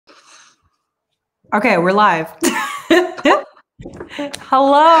Okay, we're live.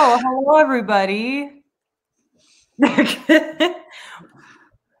 Hello, everybody.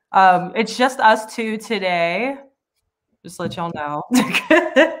 It's just us two today. Just to let y'all know.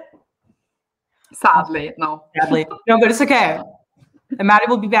 Sadly, no. No, but it's okay. And Maddie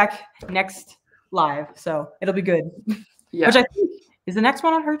will be back next live, so it'll be good. Yeah. Which I think is the next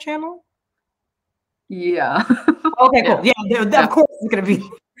one on her channel. Yeah. Okay, cool. Yeah, of course it's gonna be.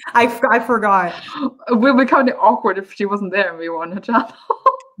 I forgot. It would be kind of awkward if she wasn't there and we were on her channel.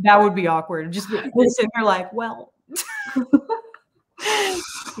 That would be awkward. Just sitting there like, well.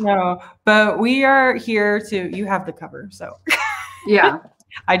 No, but we are here to. You have the cover, so. Yeah.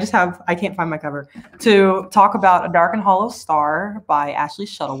 I can't find my cover, to talk about A Dark and Hollow Star by Ashley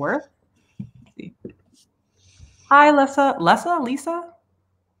Shuttleworth. Hi, Lessa.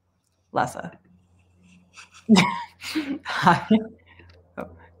 Hi.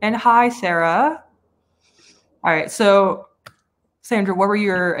 And hi, Sarah. All right, so Sandra, what were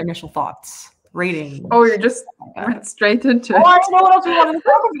your initial thoughts? Rating? Oh, you just went straight into it. I don't know what else we wanted to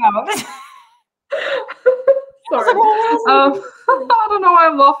talk about. Sorry. I don't know why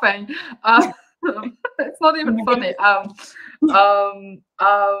I'm laughing. It's not even funny.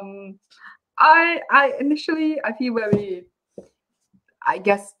 I initially feel very, I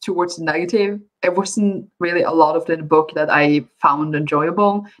guess, towards negative. It wasn't really a lot of the book that I found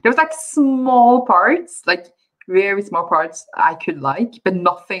enjoyable. There was like small parts, like very small parts I could like, but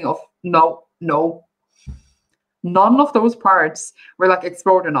nothing of none of those parts were like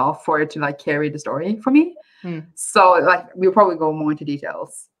explored enough for it to like carry the story for me. So like we'll probably go more into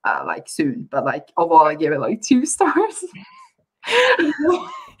details like soon, but like overall I give it like 2 stars.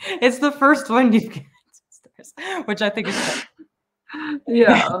 It's the first one you get 2 stars, which I think is fun.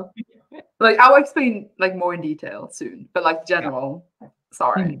 Yeah. Like I'll explain like more in detail soon, but like general,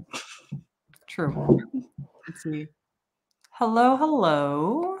 sorry. True. Let's see.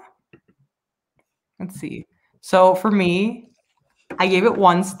 Hello. Let's see. So for me, I gave it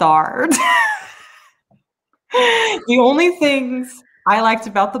 1 star. The only things I liked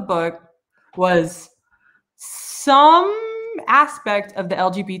about the book was some aspect of the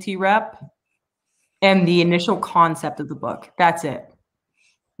LGBT rep and the initial concept of the book. That's it.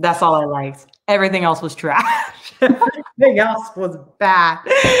 That's all I liked. Everything else was trash. Everything else was bad.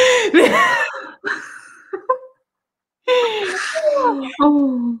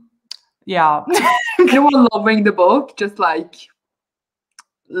 Oh. Yeah. Anyone loving the book just like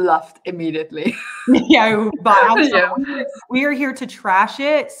left immediately. Yeah, but we are here to trash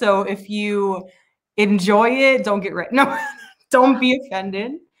it. So if you enjoy it, don't don't be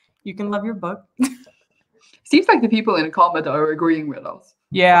offended. You can love your book. Seems like the people in the comment are agreeing with us.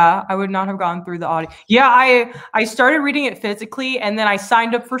 Yeah, I would not have gone through the audio. Yeah, I started reading it physically, and then I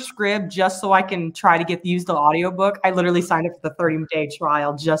signed up for Scrib just so I can try to use the audiobook. I literally signed up for the 30-day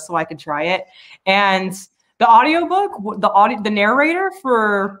trial just so I could try it. And the audiobook, the narrator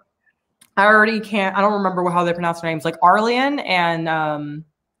for, I don't remember how they pronounce their names, like Arlian and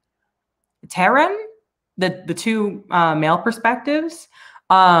Taryn, the 2 male perspectives.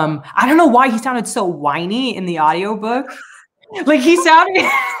 I don't know why he sounded so whiny in the audiobook. Like he sounded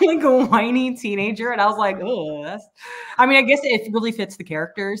like a whiny teenager, and I was like, oh, I mean, I guess it really fits the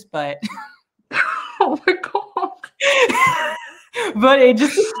characters, but oh my god. But it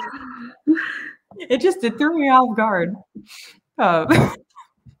threw me off guard. Let's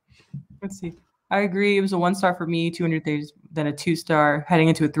see. I agree. It was a 1 star for me, 200 days, then a 2 star, heading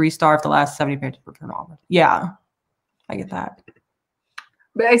into a 3 star if the last 70 pages were phenomenal. Yeah, I get that.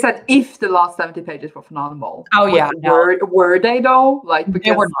 But I said if the last 70 pages were phenomenal. Oh yeah. Were they though? Like,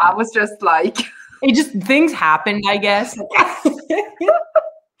 because I was just like things happened, I guess.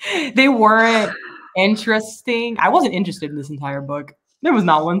 They weren't interesting. I wasn't interested in this entire book. There was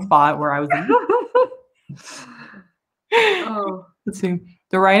not one spot where I was Oh. Let's see.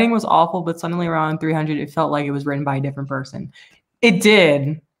 The writing was awful, but suddenly around 300, it felt like it was written by a different person. It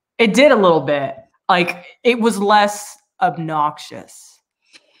did a little bit. Like it was less obnoxious.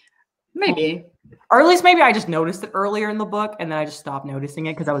 Maybe. Or at least maybe I just noticed it earlier in the book and then I just stopped noticing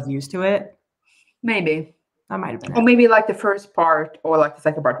it because I was used to it. Maybe. That might have been. Or maybe like the first part or like the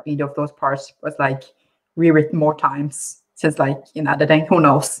second part, either of those parts was like rewritten more times since like in editing. Who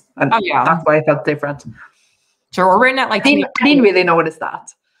knows? And that's why it felt different. Sure, or written at like I didn't really notice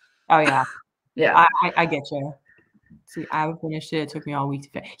that. Oh yeah. Yeah. I get you. See, I finished it. It took me all week to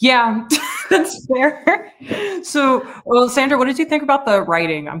finish. Yeah, that's fair. So, well, Sandra, what did you think about the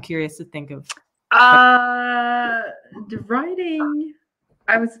writing? I'm curious to think of. The writing.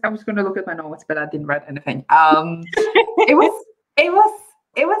 I was going to look at my notes, but I didn't write anything.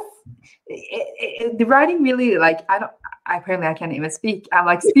 It the writing really like apparently I can't even speak. I'm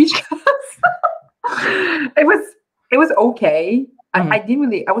like speechless. It was okay. I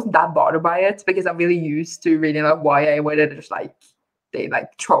wasn't that bothered by it because I'm really used to reading like YA where they're just like they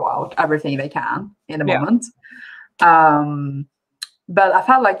like throw out everything they can in a moment. But I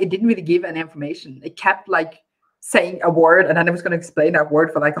felt like it didn't really give any information. It kept like saying a word and then it was going to explain that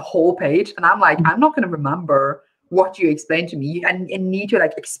word for like a whole page. And I'm like, I'm not going to remember what you explained to me and need to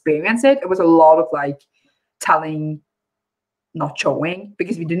like experience it. It was a lot of like telling, not showing,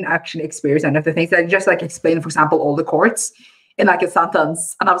 because we didn't actually experience any of the things. They just like explained, for example, all the courts in like a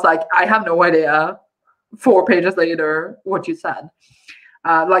sentence. And I was like, I have no idea 4 pages later what you said.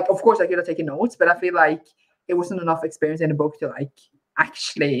 Like, of course I could have taken notes, but I feel like it wasn't enough experience in the book to like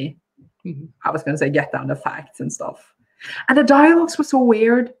actually, I was going to say, get down the facts and stuff. And the dialogues were so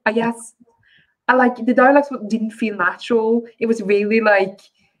weird, I guess. I like the dialogues didn't feel natural. It was really like,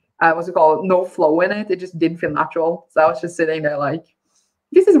 what's it called? No flow in it. It just didn't feel natural. So I was just sitting there like,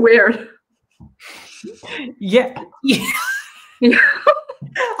 this is weird. Yeah.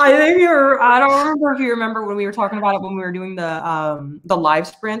 I think I don't remember if you remember when we were talking about it when we were doing the live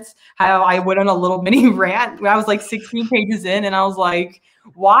sprints, how I went on a little mini rant. I was like 16 pages in and I was like,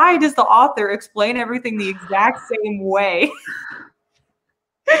 why does the author explain everything the exact same way?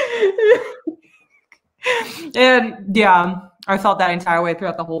 And yeah, I felt that entire way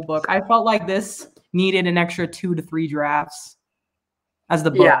throughout the whole book. I felt like this needed an extra 2 to 3 drafts as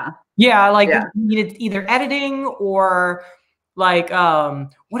the book. It needed either editing or like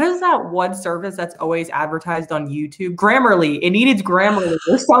what is that one service that's always advertised on YouTube? Grammarly. It needed Grammarly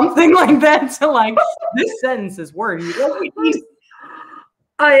or something like that to like this sentence is wordy.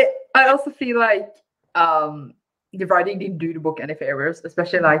 I also feel like the writing didn't do the book any favors,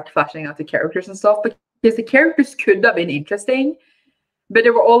 especially like fleshing out the characters and stuff, because the characters could have been interesting, but they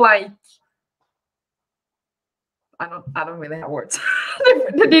were all like, I don't really have words.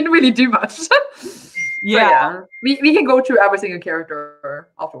 They didn't really do much. Yeah. We can go through every single character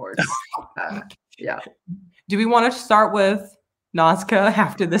afterwards. Yeah. Do we want to start with Nazca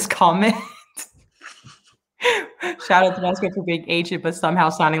after this comment? Shout out to Nazca for being ancient, but somehow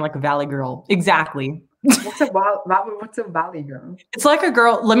sounding like a valley girl. Exactly. What's a valley girl? It's like a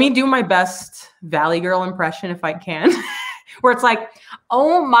girl. Let me do my best valley girl impression if I can. Where it's like,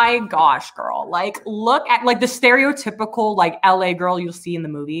 oh my gosh, girl. Like, look at like the stereotypical like LA girl you'll see in the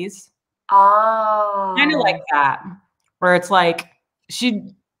movies. Oh. Kind of like that. Where it's like,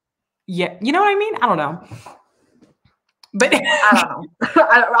 you know what I mean? I don't know. But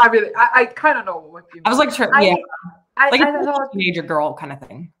I don't know. I kind of know what you mean. I was like, like a teenager girl kind of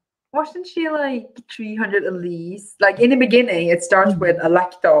thing. Wasn't she like 300 at least? Like in the beginning, it starts with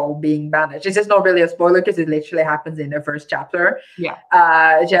Alecto being banished. It's just not really a spoiler because it literally happens in the first chapter. Yeah.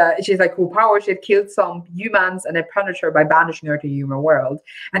 She's like cool power. She had killed some humans and they punished her by banishing her to the human world.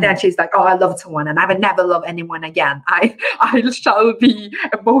 And then she's like, oh, I loved someone and I would never love anyone again. I shall be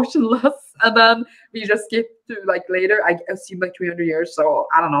emotionless. And then we just skip to like later, I assume like 300 years. So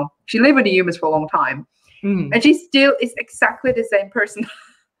I don't know. She lived with the humans for a long time. And she still is exactly the same person.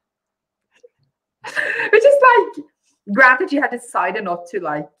 Which is like, granted, she had decided not to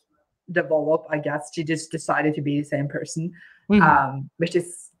like develop, I guess. She just decided to be the same person, which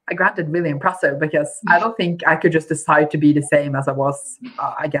is, granted, really impressive because I don't think I could just decide to be the same as I was,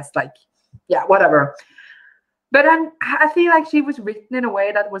 I guess, like, yeah, whatever. But then I feel like she was written in a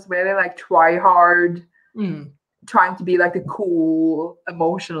way that was very like try hard, trying to be like the cool,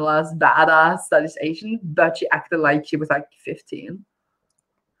 emotionless, badass that is Asian, but she acted like she was like 15.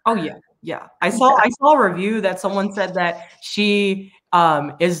 Oh yeah. Yeah, I saw a review that someone said that she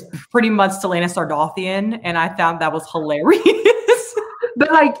is pretty much Selena Sardouthian, and I found that was hilarious.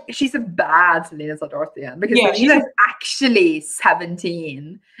 But like, she's a bad Selena Sardouthian because Selena is actually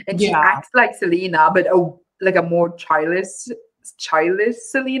 17, and she acts like Selena, but like a more childish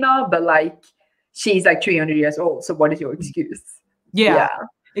Selena. But like, she's like 300 years old. So what is your excuse? Yeah.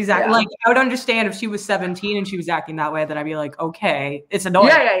 Exactly. Yeah. Like I would understand if she was 17 and she was acting that way, then I'd be like, okay, it's annoying.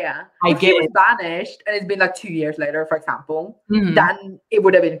 Yeah. If she was banished and it's been like 2 years later, for example, then it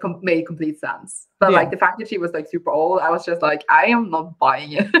would have been made complete sense. But like the fact that she was like super old, I was just like, I am not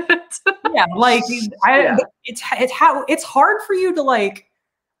buying it. Like it's hard for you to like,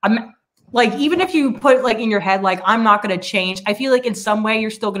 like even if you put like in your head like I'm not going to change, I feel like in some way you're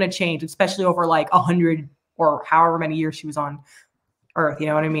still going to change, especially over like 100 or however many years she was on Earth, you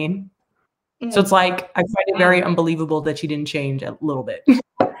know what I mean? So it's like I find it very unbelievable that she didn't change a little bit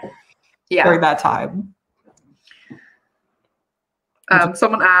during that time.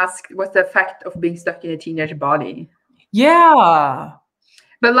 Someone asked, what's the effect of being stuck in a teenage body? Yeah.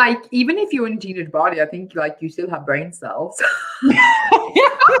 But like, even if you're in a teenage body, I think like you still have brain cells.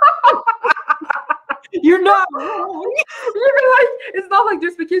 You're not wrong. It's not like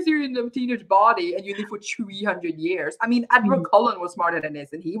just because you're in a teenage body and you live for 300 years. I mean, Edward Cullen was smarter than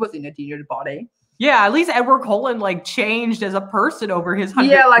this, and he was in a teenage body. Yeah, at least Edward Cullen like changed as a person over his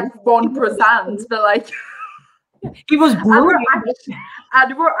 100 Yeah, like 1%, but like he was brilliant.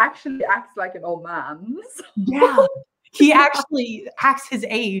 Edward actually acts like an old man. Yeah, he actually acts his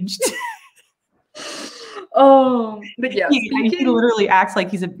age. But yeah, he literally acts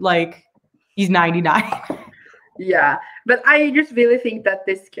like he's 99. Yeah, but I just really think that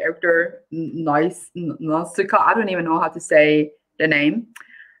this character, Nausicaa, I don't even know how to say the name.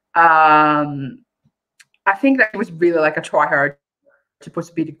 I think that it was really like a tryhard, supposed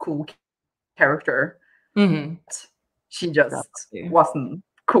to be the cool character. Mm-hmm. She just wasn't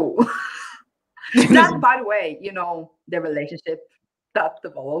cool. That, by the way, you know, the relationship that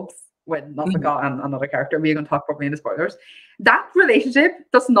develops with Nausicaa and another character, we're going to talk probably in the spoilers. That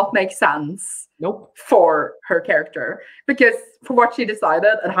relationship does not make sense. Nope. For her character, because for what she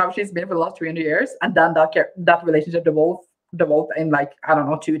decided and how she's been for the last 300 years, and then that relationship devolved in like, I don't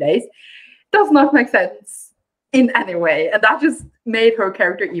know, 2 days, does not make sense in any way, and that just made her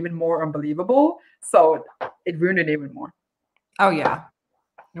character even more unbelievable. So it ruined it even more. Oh yeah,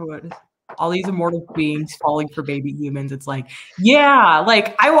 it would. All these immortal beings falling for baby humans. It's like, yeah,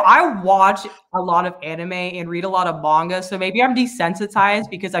 like I watch a lot of anime and read a lot of manga, so maybe I'm desensitized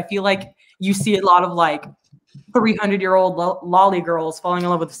because I feel like you see a lot of like 300-year-old lolly girls falling in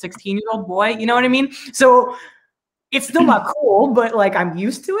love with a 16-year-old boy. You know what I mean? So it's still not cool, but like I'm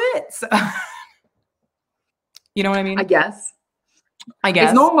used to it. So. You know what I mean? I guess.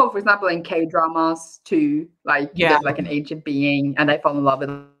 It's normal, for example, in K-dramas to like get like an ancient being and they fall in love with,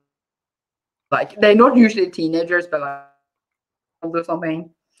 like, they're not usually teenagers, but like or something.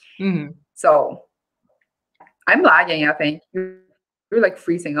 Mm-hmm. So I'm lagging, I think. You're like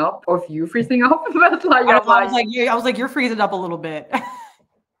freezing up, or if you freezing up, but like I was like, you're freezing up a little bit.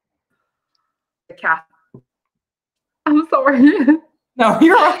 The cat. I'm sorry. No,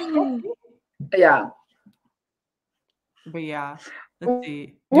 you're right. Yeah. But yeah, let's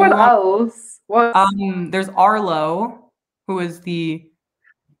see. What else? There's Arlo, who is the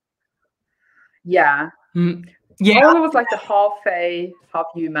Yeah. Arlo was like the half fae, half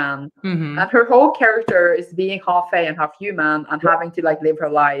human, and her whole character is being half fae and half human, and having to like live her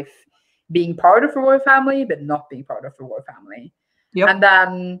life being part of the royal family, but not being part of the royal family. Yep. And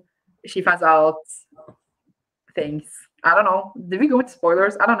then she finds out things. I don't know. Did we go into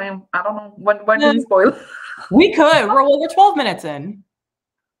spoilers? I don't know. When did we spoil? We could. We're 12 minutes in,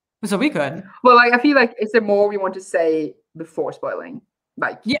 so we could. Well, like I feel like is there more we want to say before spoiling?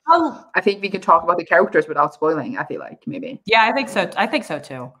 Like, yeah, I think we can talk about the characters without spoiling. I feel like maybe. Yeah, I think so. I think so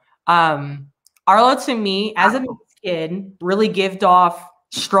too. Arlo to me, as a mixed kid, really gave off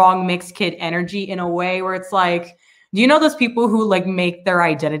strong mixed kid energy in a way where it's like, do you know those people who like make their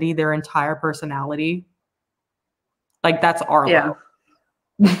identity their entire personality? Like that's Arlo.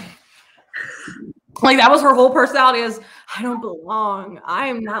 Yeah. Like that was her whole personality is, I don't belong.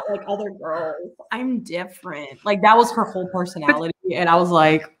 I'm not like other girls. I'm different. Like that was her whole personality. And I was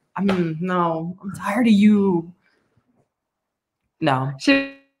like, no, I'm tired of you. No.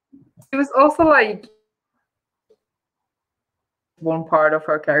 She was also like one part of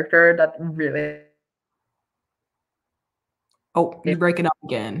her character that really. Oh, you're breaking up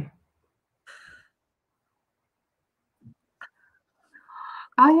again.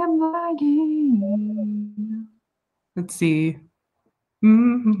 I am lagging. Let's see.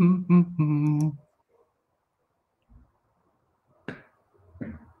 You're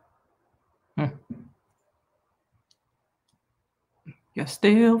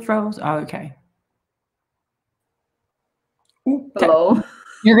still froze. Oh, okay. Hello.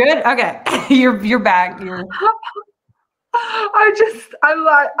 You're good? Okay. You're back.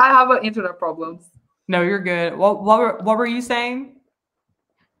 I have internet problems. No, you're good. What were you saying?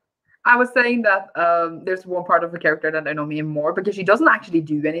 I was saying that there's one part of the character that I know me more because she doesn't actually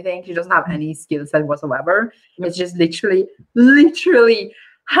do anything. She doesn't have any skill set whatsoever. It's just literally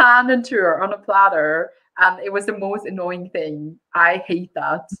handed to her on a platter, and it was the most annoying thing. I hate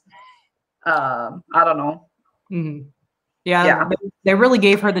that. I don't know. Mm-hmm. Yeah, they really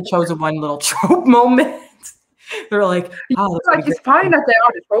gave her the chosen one little trope moment. They're like, oh, it's fine that they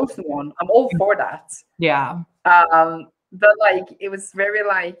are the chosen one. I'm all for that. Yeah. But like it was very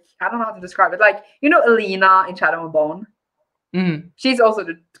like, I don't know how to describe it. Like, you know, Alina in Shadow and Bone. Mm-hmm. She's also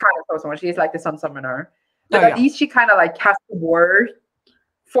the kind of chosen one. She's like the sun summoner. But at least she kind of like has to work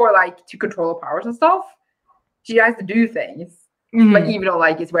for like to control powers and stuff. She has to do things. Like even though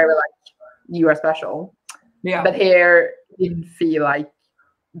like it's very like you are special. Yeah. But here didn't feel like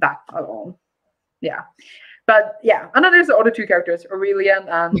that at all. Yeah. But yeah, and then there's the other two characters, Aurelian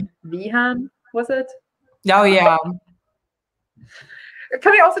and Vihan, was it? Oh yeah.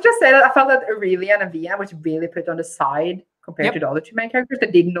 Can I also just say that I felt that Aurelian and Vihan was really put on the side compared to the other two main characters.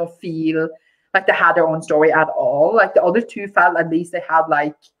 They did not feel like they had their own story at all. Like the other two felt at least they had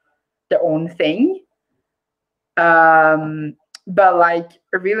like their own thing. But like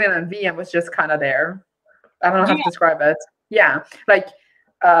Aurelian and Vihan was just kind of there. I don't know how to describe it. Yeah, like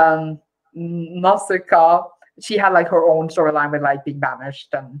Nausicaa, she had like her own storyline with like being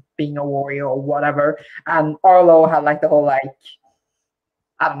banished and being a warrior or whatever, and Arlo had like the whole like,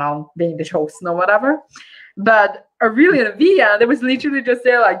 I don't know, being the chosen or whatever. But Aurelian and Vihan, they was literally just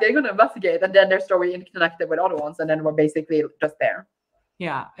there, like they're gonna investigate, and then their story interconnected with other ones, and then we're basically just there.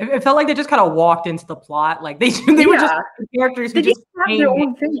 Yeah, it felt like they just kind of walked into the plot, like they were just characters who they just have their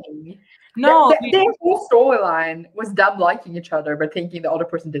own thing. No, their whole storyline was them liking each other, but thinking the other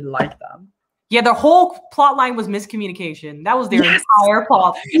person didn't like them. Yeah, the whole plot line was miscommunication. That was their entire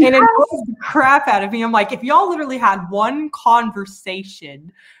plot. And it was the crap out of me. I'm like, if y'all literally had one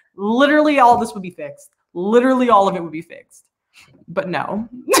conversation, literally all this would be fixed. Literally all of it would be fixed. But no.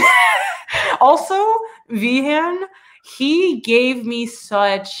 Also, Vihan, he gave me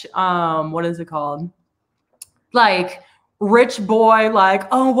such, what is it called? Like, rich boy, like,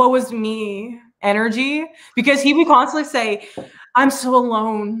 oh, what was me energy? Because he would constantly say, I'm so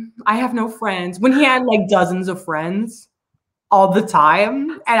alone. I have no friends. When he had like dozens of friends all the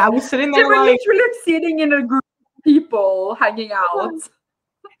time. And I was sitting there like literally sitting in a group of people hanging out.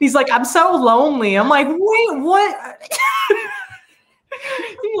 He's like, I'm so lonely. I'm like, wait, what?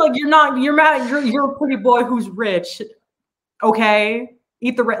 Like, you're mad. You're a pretty boy who's rich. Okay.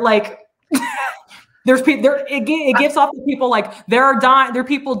 Eat the like there's people there. It gives off to people like there are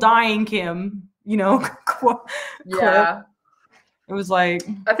people dying, Kim, you know. Yeah. It was like,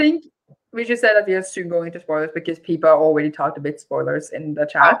 I think we should say that we are soon going into spoilers because people already talked a bit spoilers in the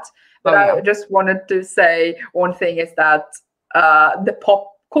chat. But I just wanted to say one thing is that the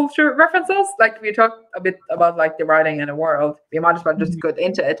pop culture references, like we talked a bit about like the writing and the world, we might as well just go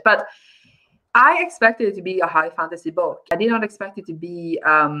into it. But I expected it to be a high fantasy book. I did not expect it to be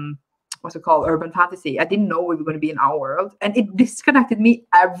what's it called, urban fantasy. I didn't know we were going to be in our world, and it disconnected me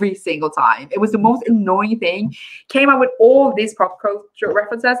every single time. It was the most annoying thing. Came out with all these pop culture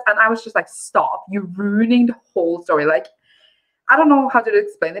references, and I was just like, stop, you're ruining the whole story. Like, I don't know how to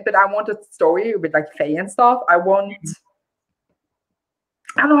explain it, but I want a story with like Fae and stuff. I don't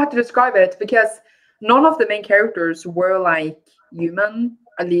know how to describe it, because none of the main characters were like human.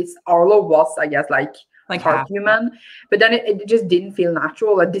 At least Arlo was, I guess, like part human, but then it just didn't feel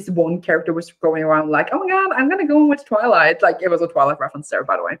natural. Like this one character was going around like, oh my god, I'm gonna go with Twilight. Like it was a Twilight reference there,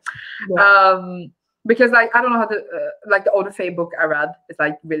 by the way. Yeah. Because like I don't know how to like the other Fae book I read is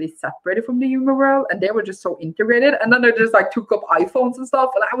like really separated from the human world, and they were just so integrated. And then they just like took up iPhones and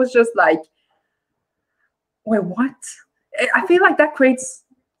stuff, and I was just like, wait, what? I feel like that creates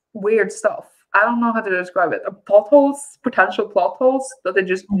weird stuff. I don't know how to describe it. Plot holes, potential plot holes that they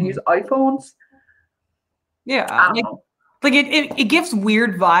just use iPhones. Yeah, like it gives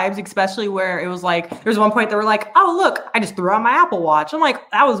weird vibes, especially where it was like there's one point they were like, oh look, I just threw out my Apple Watch. I'm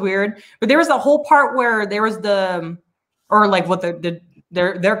like, that was weird. But there was the whole part where there was what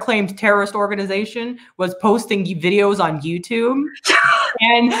their claimed terrorist organization was posting videos on YouTube.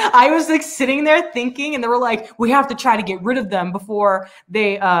 And I was like sitting there thinking, and they were like, we have to try to get rid of them before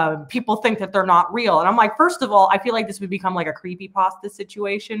they people think that they're not real. And I'm like, first of all, I feel like this would become like a creepypasta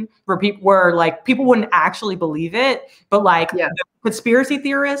situation where people wouldn't actually believe it, but like the conspiracy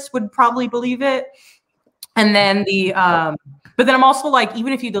theorists would probably believe it. And then but then I'm also like,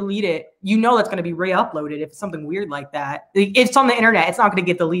 even if you delete it, you know that's going to be re-uploaded if it's something weird like that. It's on the internet, it's not going to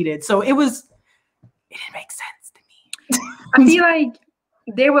get deleted. So it didn't make sense to me. I feel like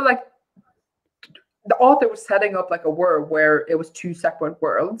they were like, the author was setting up like a world where it was two separate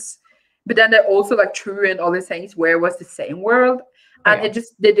worlds, but then they also like threw in all these things where it was the same world, and it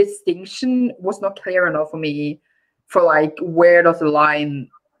just, the distinction was not clear enough for me for like where does the line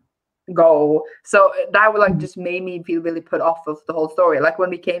go. So that would like just made me feel really put off of the whole story. Like when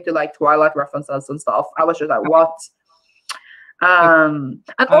we came to like Twilight references and stuff, I was just like, what? And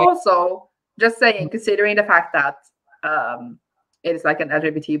also just saying, considering the fact that it is like an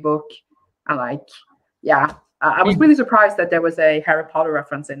LGBT book, and like, I was really surprised that there was a Harry Potter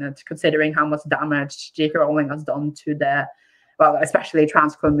reference in it, considering how much damage J.K. Rowling has done to the well, especially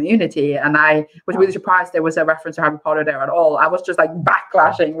trans community. And I was really surprised there was a reference to Harry Potter there at all. I was just like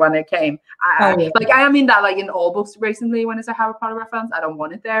backlashing when it came. Like I am in that like in all books recently when it's a Harry Potter reference, I don't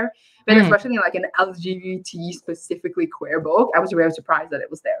want it there. But especially like an LGBT specifically queer book, I was really surprised that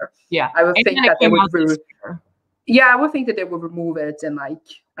it was there. Yeah. I would think that they would I would think that they would remove it and like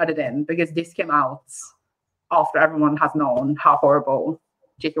add it in, because this came out after everyone has known how horrible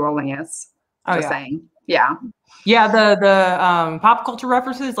J.K. Rowling is. Just saying. Yeah. Yeah, the pop culture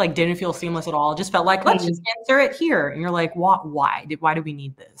references like didn't feel seamless at all. It just felt like, let's just insert it here. And you're like, why do we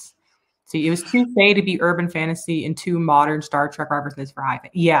need this? See, it was too Fae to be urban fantasy and too modern Star Trek references for high.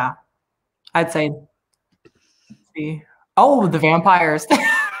 Yeah. I'd say. See. Oh, the vampires.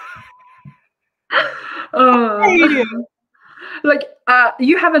 Like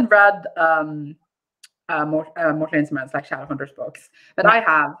you haven't read Mortal Instruments, like Shadowhunters books, but I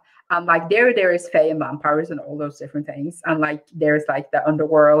have. And like there is Fae and vampires and all those different things, and like there's like the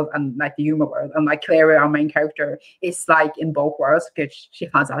underworld and like the human world, and like Clary, our main character, is like in both worlds because she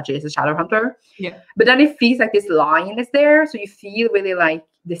finds out she is a Shadowhunter. Yeah. But then it feels like this line is there, so you feel really like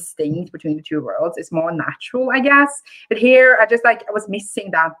distinct between the two worlds. It's more natural, I guess. But here, I was missing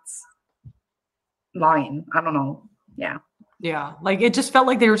that line. I don't know. Yeah. Yeah, like it just felt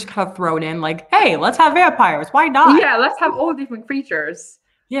like they were just kind of thrown in, like, hey, let's have vampires. Why not? Yeah, let's have all different creatures.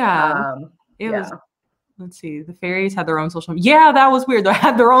 Yeah, it was. Let's see, the fairies had their own social media. Yeah, that was weird. They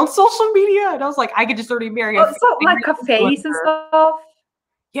had their own social media, and I was like, I could just already marry. So like cafes and stuff.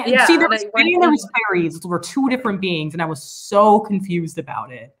 Yeah. See, there was fairies. Those were two different beings, and I was so confused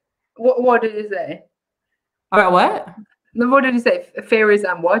about it. What did you say? About what? What did you say? Fairies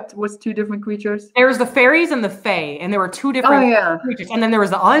and what was two different creatures? There was the fairies and the fae, and there were two different creatures. And then there was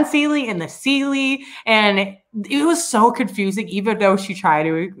the unseelie and the seelie, and it was so confusing. Even though she tried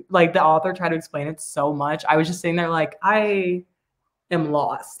to, like, the author tried to explain it so much, I was just sitting there like, I am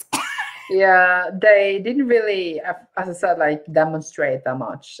lost. Yeah, they didn't really, as I said, like demonstrate that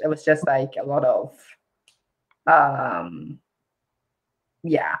much. It was just like a lot of,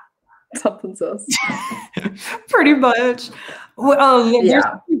 sentences. Pretty much. There's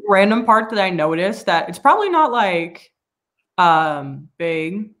a random part that I noticed that it's probably not like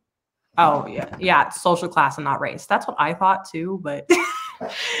big. Oh yeah, it's social class and not race. That's what I thought too, but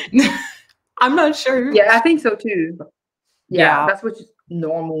I'm not sure. Yeah, I think so too. Yeah, that's what's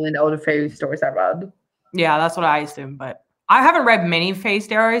normal in all the fairy stories I read. Yeah, that's what I assumed, but I haven't read many Fae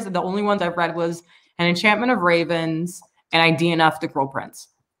stories. The only ones I've read was An Enchantment of Ravens and I DNF the Cruel Prince.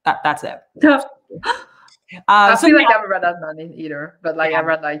 That's it. I feel like I haven't read that many either, but like I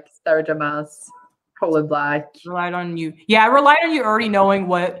read like Sarah Jamas, Holy Black. Relied on you. Yeah, I relied on you already knowing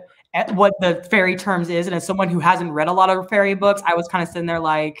what the fairy terms is, and as someone who hasn't read a lot of fairy books, I was kind of sitting there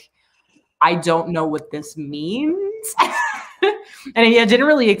like, I don't know what this means, and it didn't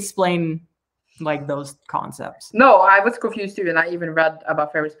really explain like those concepts. No, I was confused too, and I even read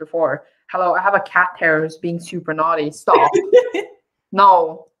about fairies before. Hello, I have a cat hair who's being super naughty. Stop.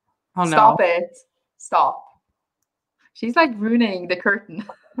 No. Oh, no. Stop it. Stop. She's like ruining the curtain.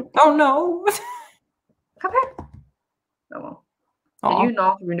 Oh no. Come here. No. Can you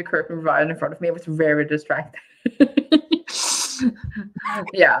not ruin the curtain right in front of me? It was very distracting.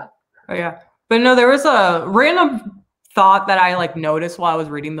 Yeah. Oh yeah. But no, there was a random thought that I like noticed while I was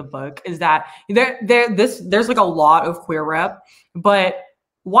reading the book is that there's like a lot of queer rep, but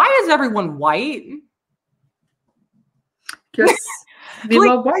why is everyone white? Because they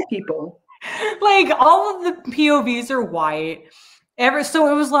love white people. Like all of the POVs are white.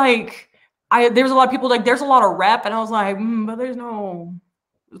 So it was like there was a lot of people like there's a lot of rep, and I was like, but there's no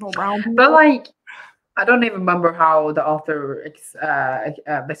brown people. But like I don't even remember how the author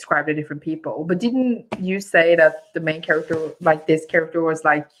described the different people. But didn't you say that the main character, like this character, was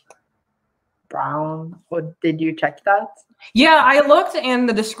like brown? Or did you check that? Yeah, I looked, and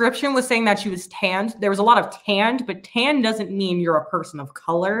the description was saying that she was tanned. There was a lot of tanned, but tan doesn't mean you're a person of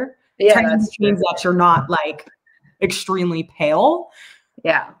color. Yeah, tan means that you're not like extremely pale.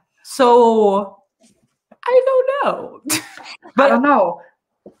 Yeah. So I don't know. But I don't know.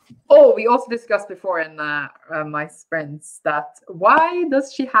 Oh, we also discussed before in my sprints that why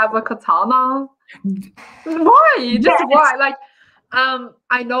does she have a katana? Why? Just why? Like,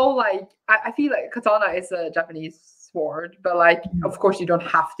 I know, like, I feel like katana is a Japanese sword, but like, of course, you don't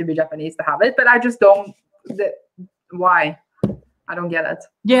have to be Japanese to have it. But I just don't. Why? I don't get it.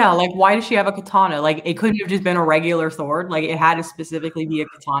 Yeah, like, why does she have a katana? Like, it couldn't have just been a regular sword. Like, it had to specifically be a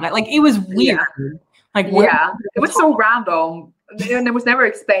katana. Like, it was weird. Yeah. Like, it was so random. And it was never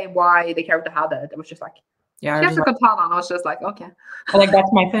explained why the character had it. It was just like, she has a katana. And I was just like, okay. Like, that's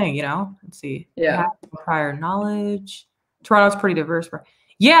my thing, you know? Let's see. Yeah. Prior knowledge. Toronto's pretty diverse.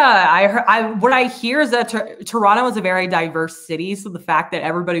 Yeah, I heard. What I hear is that Toronto is a very diverse city, so the fact that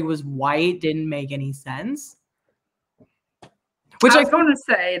everybody was white didn't make any sense. Which I was going to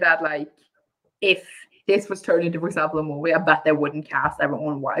say that, like, if this was turned into, for example, a movie, I bet they wouldn't cast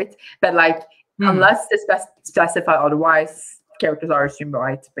everyone white. But like, unless they specify otherwise, characters are assumed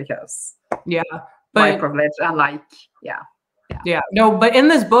white because white privilege and like no, but in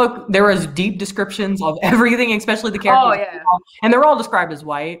this book there was deep descriptions of everything, especially the characters. And they're all described as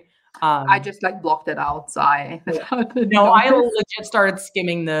white. I just like blocked it out, so I legit started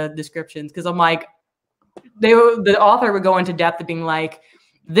skimming the descriptions because I'm like, the author would go into depth of being like,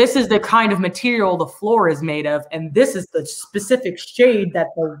 this is the kind of material the floor is made of, and this is the specific shade that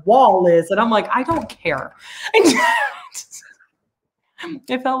the wall is. And I'm like, I don't care.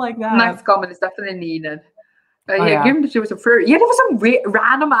 It felt like that. Nice comment is definitely needed. Given that there was there was some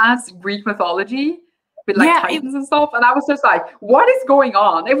random ass Greek mythology with like titans and stuff, and I was just like, what is going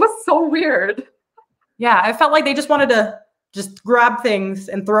on? It was so weird. Yeah, I felt like they just wanted to just grab things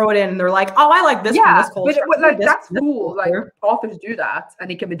and throw it in, and they're like, oh, I like this from this culture. But like, that's cool. Like, authors do that,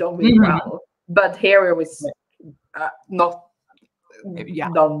 and it can be done really well. But here it was not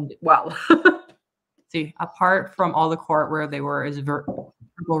done well. See, apart from all the court where they were is verbal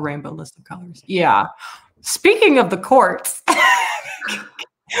rainbow list of colors. Yeah. Speaking of the courts, why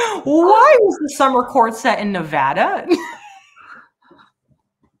was the summer court set in Nevada?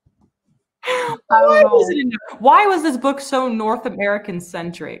 Why was this book so North American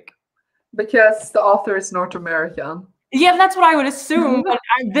centric? Because the author is North American. Yeah, that's what I would assume. But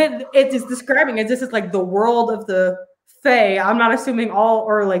it is describing it. This is like the world of the Fae. I'm not assuming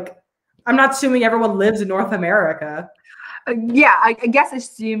I'm not assuming everyone lives in North America. I guess it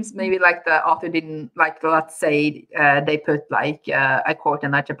assumes maybe like the author didn't like, let's say they put like a quote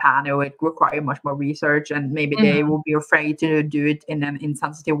in like Japan, it would require much more research, and maybe they will be afraid to do it in an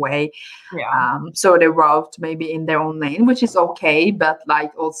insensitive way. So they wrote maybe in their own lane, which is okay, but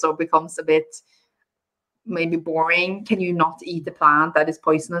like also becomes a bit maybe boring. Can you not eat the plant that is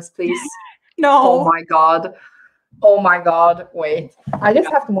poisonous, please? No. Oh my god, wait, I just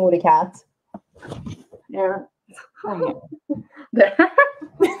have to move the cat. There.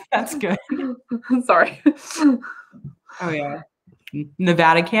 That's good. Sorry. Oh yeah.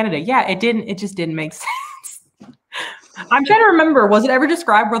 Nevada, Canada. Yeah, it just didn't make sense. I'm trying to remember, was it ever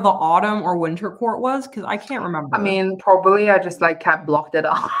described where the autumn or winter court was? Because I can't remember. I mean, probably I just like kept blocked it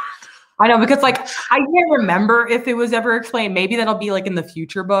out. I know, because like I can't remember if it was ever explained. Maybe that'll be like in the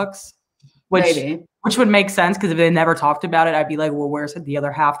future books. Which would make sense, because if they never talked about it, I'd be like, well, where's the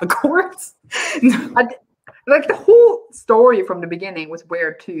other half of the courts? Like the whole story from the beginning was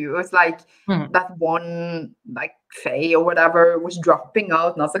weird too. It was like that one like Fae or whatever was dropping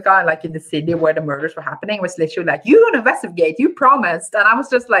out Nausicaa, like in the city where the murders were happening. It was literally like, you investigate, you promised. And I was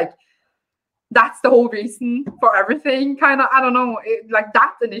just like, that's the whole reason for everything. Kind of, I don't know. Like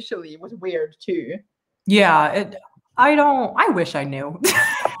that initially was weird too. Yeah, I wish I knew.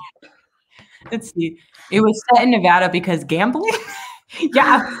 Let's see. It was set in Nevada because gambling.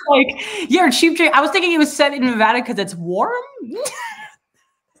 Yeah, like cheap drink. I was thinking it was set in Nevada because it's warm.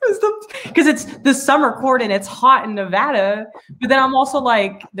 Because it's the summer court and it's hot in Nevada. But then I'm also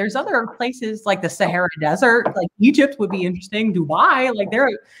like, there's other places like the Sahara Desert, like Egypt would be interesting. Dubai, like I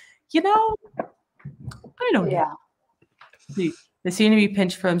don't know. They seem to be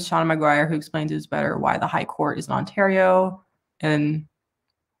pinched from Sean McGuire, who explains it's better why the High Court is in Ontario and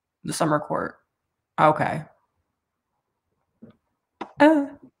the summer court. Okay.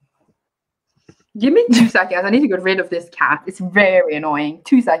 Give me 2 seconds. I need to get rid of this cat. It's very annoying.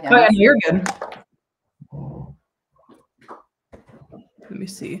 2 seconds. Oh, yeah, you're good. Let me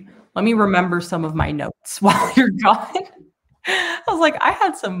see. Let me remember some of my notes while you're gone. I was like, I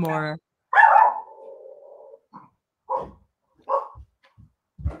had some more.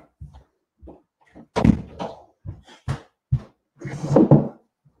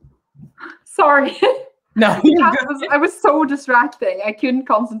 Sorry. No, I was so distracting. I couldn't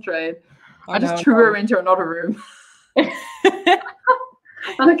concentrate. I just threw her into another room. And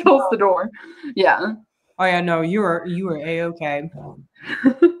I closed the door. Yeah. Oh yeah, no, you were A-okay.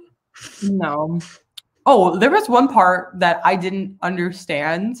 No. Oh, there was one part that I didn't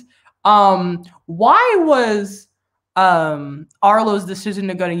understand. Why was Arlo's decision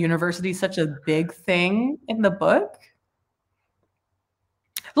to go to university such a big thing in the book?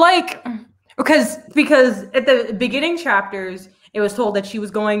 Like, because at the beginning chapters, it was told that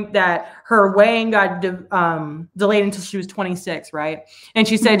that her weighing got delayed until she was 26, right? And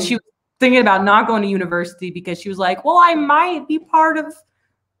she said she was thinking about not going to university because she was like, well, I might be part of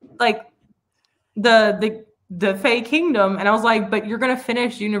like the the Fae Kingdom. And I was like, but you're going to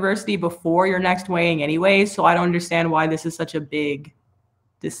finish university before your next weighing anyway. So I don't understand why this is such a big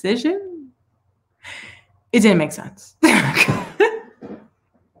decision. It didn't make sense.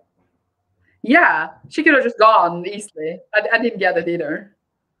 Yeah, she could have just gone easily. I didn't get it either.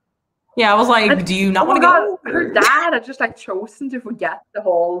 Yeah, I was like, do you not want to go? Her dad had just like chosen to forget the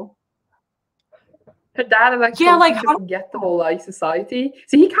whole. Her dad had like chosen to forget the whole like society.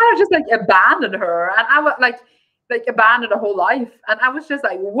 So he kind of just like abandoned her, and I was like abandoned her whole life. And I was just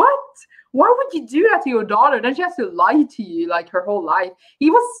like, what? Why would you do that to your daughter? Then she has to lie to you like her whole life. He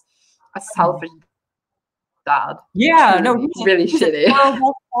was a selfish dad. Yeah, no, he's really shitty. A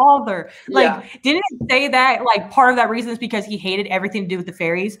horrible father. Like, didn't it say that like part of that reason is because he hated everything to do with the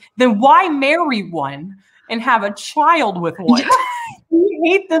fairies? Then why marry one and have a child with one? Yeah. You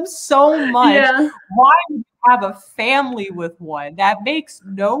hate them so much. Yeah. Why would you have a family with one? That makes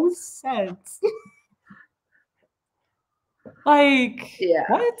no sense. Like,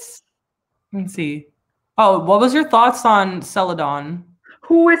 what? Let's see. Oh, what was your thoughts on Celadon?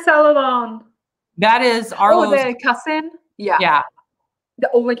 Who is Celadon? That is Arlo's the cousin. Yeah. Yeah. The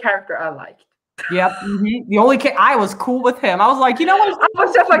only character I liked. Yep. Mm-hmm. The only I was cool with him. I was like, you know what? I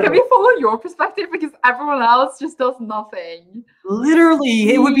was just like, let me follow your perspective because everyone else just does nothing. Literally,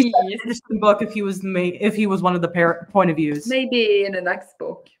 it would be such an interesting book if he was one of the point of views. Maybe in the next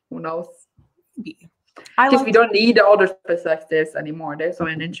book. Who knows? Maybe. Because we don't need the other perspectives anymore. They're so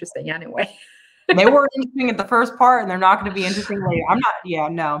uninteresting anyway. They were interesting at the first part, and they're not going to be interesting later. I'm not. Yeah,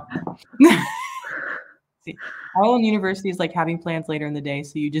 no. See, Ireland University is like having plans later in the day,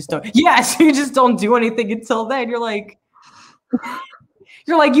 so you just don't. Yes, you just don't do anything until then. You're like,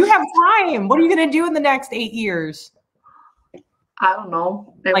 you have time. What are you going to do in the next 8 years? I don't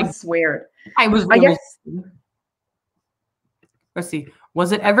know. It was weird. I guess. Let's see.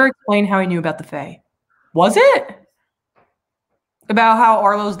 Was it ever explained how he knew about the Fae? Was it? About how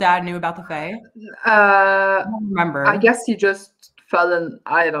Arlo's dad knew about the Fae? I don't remember. I guess he just fell in.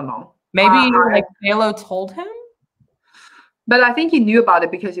 I don't know. Maybe like Halo told him? But I think he knew about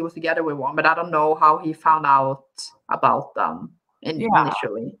it because he was together with one, but I don't know how he found out about them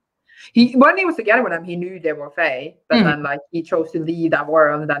initially. When he was together with them, he knew they were Fae, but then like he chose to leave that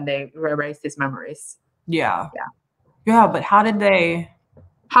world and then they erased his memories. Yeah. But how did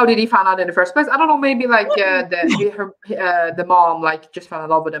he find out in the first place? I don't know, maybe like the mom like just fell in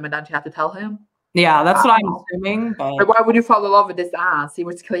love with him and then she had to tell him. Yeah, that's what I'm assuming. But why would you fall in love with this ass? He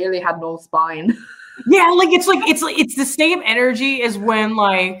was clearly had no spine. Yeah, it's the same energy as when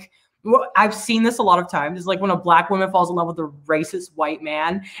like I've seen this a lot of times. It's like when a black woman falls in love with a racist white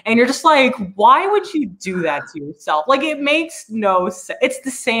man, and you're just like, why would you do that to yourself? Like it makes no sense. It's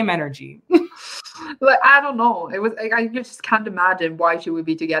the same energy. Like I don't know. It was like, I just can't imagine why she would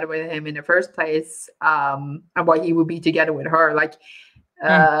be together with him in the first place, and why he would be together with her. Like.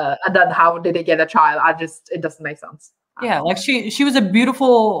 And then how did they get a child? It doesn't make sense. Yeah, like she was a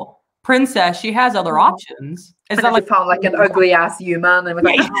beautiful princess. She has other options. Is that like found like an ugly ass human and was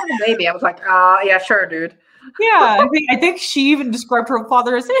like, oh, maybe I was like, yeah, sure, dude. Yeah, I think she even described her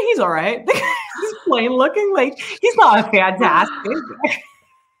father as, he's all right. He's plain looking, like he's not fantastic.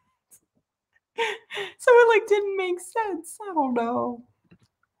 So it like didn't make sense. I don't know.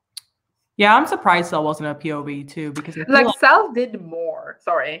 Yeah, I'm surprised Cell wasn't a POV too, because like Cell did more.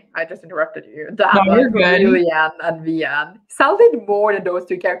 Sorry, I just interrupted you. You're good. Julianne and Vian. Cell did more than those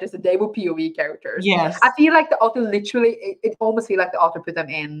two characters, and they were POV characters. Yes, I feel like the author literally, it almost feels like the author put them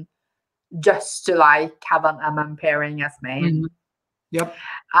in just to like have an MM pairing as main. Mm-hmm. Yep.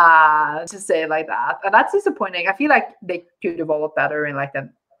 To say it like that, and that's disappointing. I feel like they could develop better in like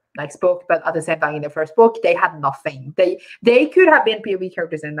the next book, but at the same time, in the first book, they had nothing. They could have been POV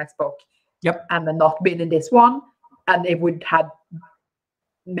characters in the next book. Yep. And then not been in this one, and it would have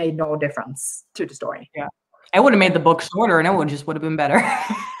made no difference to the story. Yeah. I would have made the book shorter and it would have been better.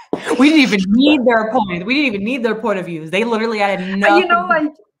 We didn't even need their point. We didn't even need their point of views. They literally added nothing.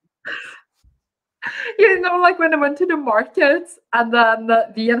 Like when they went to the markets and then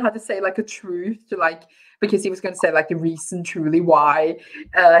Vian had to say like a truth to like, because he was going to say like the reason truly why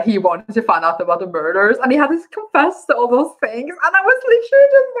he wanted to find out about the murders, and he had to confess to all those things, and I was literally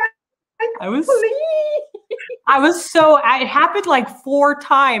just like, it happened like 4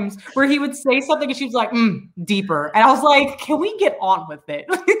 times where he would say something and she was like, deeper. And I was like, can we get on with it?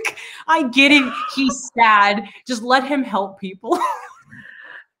 Like, I get it. He's sad. Just let him help people.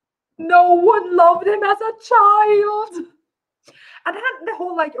 No one loved him as a child. And then the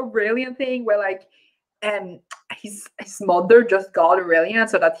whole like Aurelian thing where like his mother just got Aurelian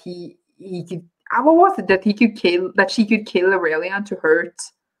so that he could, what was it, that she could kill Aurelian to hurt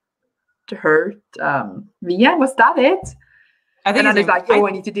Via. Was that it? I think And then his it's name. like, oh,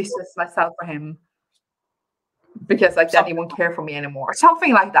 I need to distance myself from him because like then he won't care for me anymore,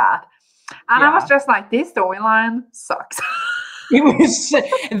 something like that. And I was just like, this storyline sucks. It was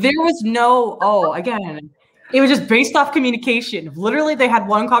there was no again. It was just based off communication. If literally they had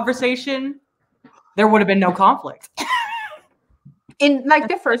one conversation, there would have been no conflict. In like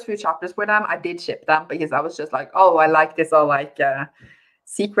the first few chapters with them, I did ship them because I was just like, oh, I like this all like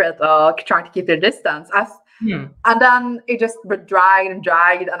secret trying to keep their distance. And then it just dragged and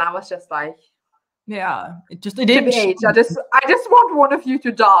dragged, and I was just like, yeah, it didn't. I just want one of you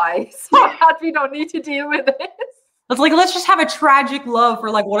to die so that we don't need to deal with this. It's like, let's just have a tragic love for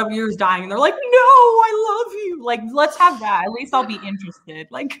like one of you is dying, and they're like, no, I love you. Like, let's have that. At least I'll be interested.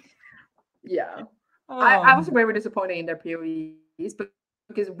 Like, yeah. I was very disappointed in their POVs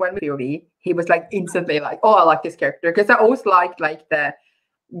because when we POV, he was like instantly like, oh, I like this character, because I always liked like the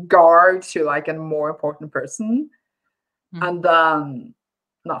guard to like a more important person, and then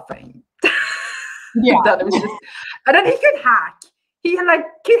nothing. Yeah. Then it was just, and then he could hack. He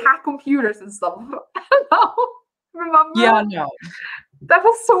could hack computers and stuff. I don't know. Remember? Yeah, no. That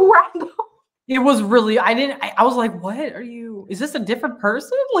was so random. It was really. I was like, what are you? Is this a different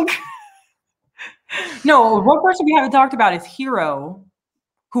person? Like, no. One person we haven't talked about is Hero,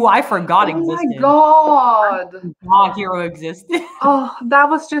 who I forgot existed. Oh my god! Hero existed. Oh, that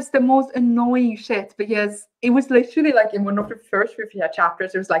was just the most annoying shit, because it was literally like in one of the first 50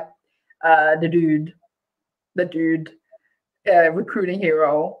 chapters, it was like the dude recruiting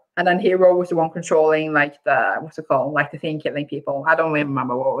Hero, and then Hero was the one controlling like the what's it called, like the thing killing people. I don't even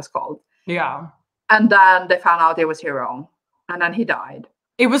remember what it was called. Yeah. And then they found out it was Hero, and then he died.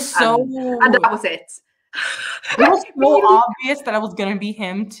 It was so, and that was it. It was so obvious that it was gonna be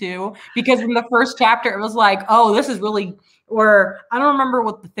him too, because from the first chapter it was like, oh, this is really, or I don't remember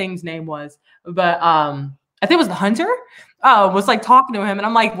what the thing's name was, but I think it was the hunter. Was like talking to him, and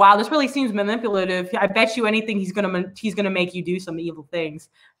I'm like, wow, this really seems manipulative. I bet you anything he's gonna make you do some evil things,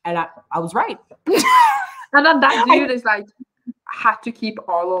 and I was right. And then that dude is like had to keep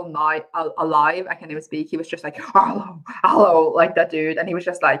Arlo alive. I can't even speak. He was just like, Arlo, like that dude, and he was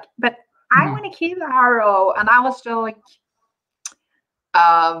just like, but I want to kill Arlo, and I was still like, what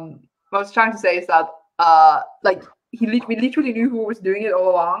I was trying to say is that like we literally knew who was doing it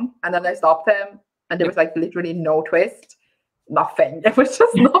all along, and then they stopped him, and there was like literally no twist. Nothing. It was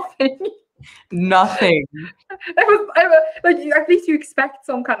just nothing. Nothing. It was like, at least you expect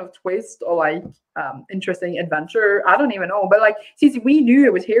some kind of twist or like interesting adventure. I don't even know, but like, since we knew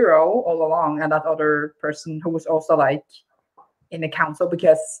it was Hero all along, and that other person who was also like in the council,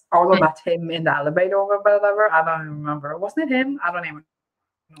 because Arlo met him in the elevator or whatever. I don't even remember. Wasn't it him? I don't even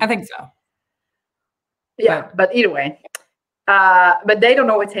know. I think so. Yeah, but either way. But they don't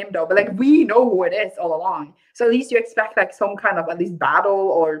know it's him though. But like, we know who it is all along. So at least you expect like some kind of at least battle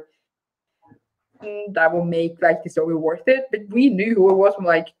or that will make like the story worth it. But we knew who it was from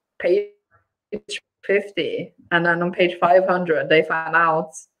like page 50, and then on page 500 they found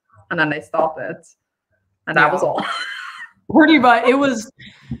out, and then they stopped it, and that was all. Pretty much. It was.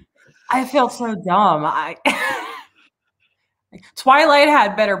 I felt so dumb. Twilight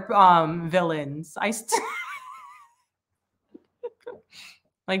had better villains.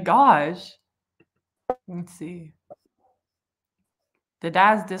 My gosh. Let's see. The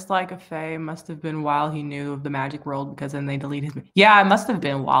dad's dislike of Fae must have been while he knew of the magic world, because then they deleted him. Yeah, it must have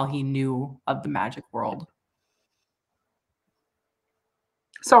been while he knew of the magic world.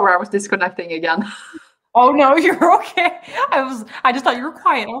 Sorry, I was disconnecting again. Oh no, you're okay. I just thought you were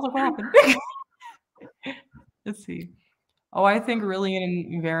quiet. I was like, what happened? Let's see. Oh, I think Rillian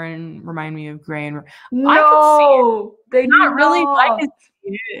and Varen remind me of Gray and no, they not really like it.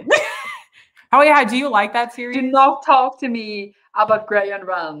 Oh yeah, do you like that series? Do not talk to me about Gray and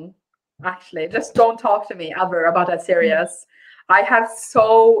Ren. Actually, just don't talk to me ever about that series. I have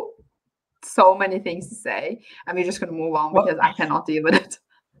so many things to say, and we're just gonna move on because I cannot deal with it.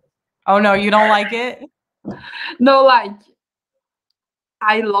 Oh no, you don't like it? No, like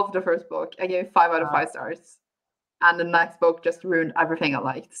I love the first book. I gave 5 out of 5 stars. And the next book just ruined everything I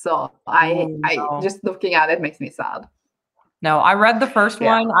liked. So I just looking at it makes me sad. No, I read the first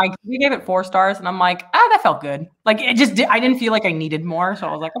one. We gave it 4 stars, and I'm like, that felt good. Like it just I didn't feel like I needed more, so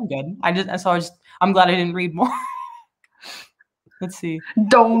I was like, I'm good. I'm glad I didn't read more. Let's see.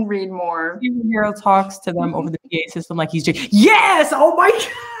 Don't read more. Hero talks to them over the PA system like he's yes. Oh my god.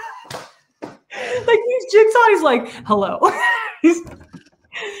 Like he's Jigsaw. He's like, hello. I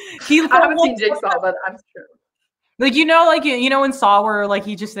haven't seen Jigsaw, but I'm sure. Like, in Saw where like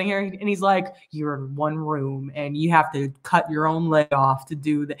he just sitting here and he's like, you're in one room and you have to cut your own leg off to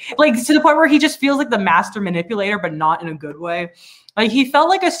do that. Like to the point where he just feels like the master manipulator, but not in a good way. Like he felt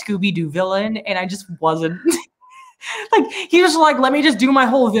like a Scooby-Doo villain, and I just wasn't. Like he was like, let me just do my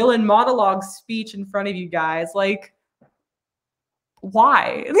whole villain monologue speech in front of you guys. Like,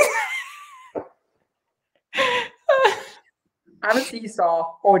 why? I haven't seen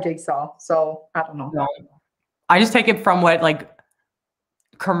Saw or Jigsaw, so I don't know. No. I just take it from what like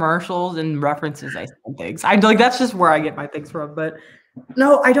commercials and references I see things. I like that's just where I get my things from. But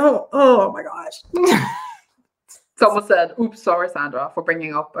no, I don't. Oh my gosh. Someone said, "Oops, sorry, Sandra, for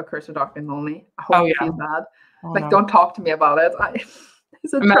bringing up A Curse of Dark and Lonely. I hope you feel bad. Like, don't talk to me about it.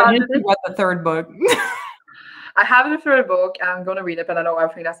 It's a tragedy." About the third book. I have the third book, and I'm gonna read it, but I know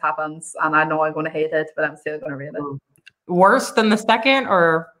everything that happens, and I know I'm gonna hate it, but I'm still gonna read it. Worse than the second,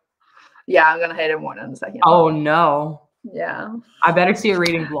 or? Yeah, I'm gonna hate it more than the second. Oh no. Yeah. I better see a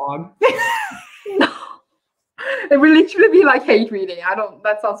reading vlog. No. It will literally be like hate reading.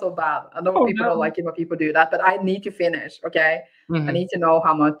 That sounds so bad. I know people don't like it when people do that, but I need to finish, okay? Mm-hmm. I need to know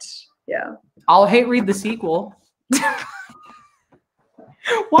how much, yeah. I'll hate read the sequel.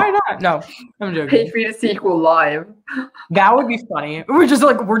 Why not? No, I'm joking. Hate read a sequel live. That would be funny. We're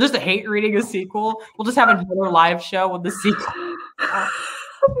just hate reading a sequel. We'll just have another live show with the sequel.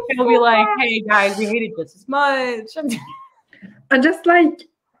 It'll be like, hey guys, we hated this as much. And just like,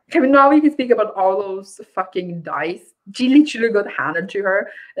 now we can speak about all those fucking dice. She literally got handed to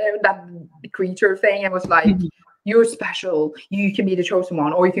her that creature thing and was like, you're special. You can be the chosen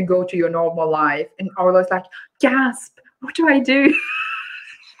one, or you can go to your normal life. And Orla's like, gasp, what do I do?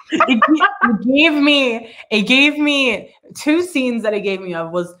 It gave me two scenes that it gave me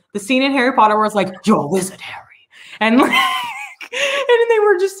of was the scene in Harry Potter where it's like, you're a wizard, Harry. And like, and they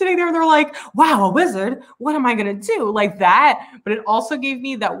were just sitting there and they're like, wow, a wizard, what am I gonna do? Like that. But it also gave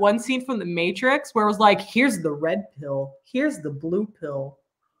me that one scene from The Matrix where it was like, here's the red pill, here's the blue pill,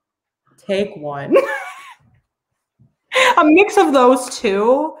 take one. A mix of those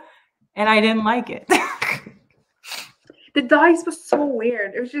two, and I didn't like it. The dice was so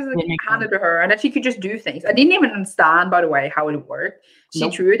weird. It was just like handed to her, and that she could just do things. I didn't even understand, by the way, how it worked. She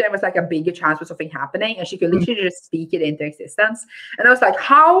threw it, and it was like a bigger chance for something happening, and she could literally just speak it into existence. And I was like,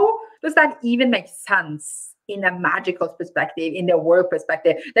 how does that even make sense in a magical perspective, in the work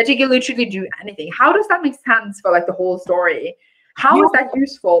perspective, that she can literally do anything? How does that make sense for like the whole story? How is that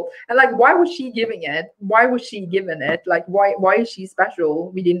useful? And like, why was she giving it? Why was she given it? Like, why is she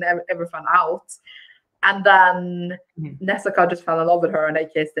special? We didn't ever find out. And then Nessaka just fell in love with her, and they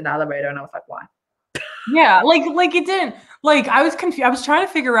kissed in the elevator, and I was like, why? Yeah, like it didn't. Like I was confused. I was trying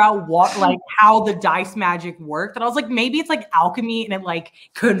to figure out how the dice magic worked, and I was like, maybe it's like alchemy, and it like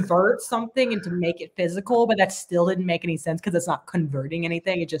converts something and to make it physical, but that still didn't make any sense because it's not converting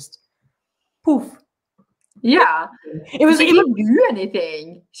anything. It just poof. Yeah, it didn't do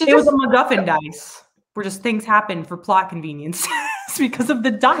anything. It was a MacGuffin dice, where just things happen for plot convenience because of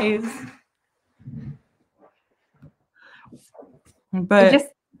the dice. But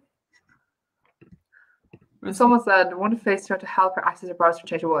someone said, "Want to face her to help her access her powers to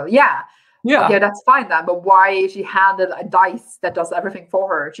change the world." Yeah. Okay, that's fine then. But why is she handed a dice that does everything for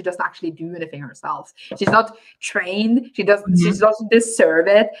her? She doesn't actually do anything herself. She's not trained. She doesn't. She doesn't deserve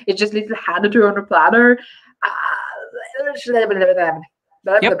it. It's just literally handed to her on a platter.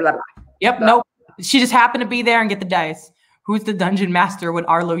 Yep. Nope. She just happened to be there and get the dice. Who's the dungeon master when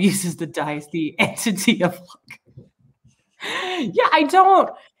Arlo uses the dice? The entity of luck. Yeah, I don't.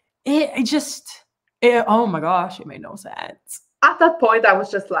 Oh my gosh, it made no sense. At that point, I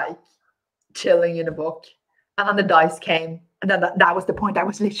was just like chilling in a book, and then the dice came, and then that was the point. I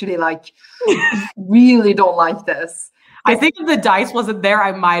was literally like, really don't like this. I think if the dice wasn't there,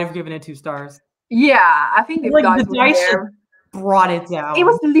 I might have given it 2 stars. Yeah, I think if like the dice there, brought it down. It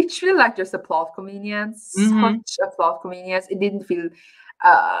was literally like just a plot convenience, such a plot convenience. It didn't feel.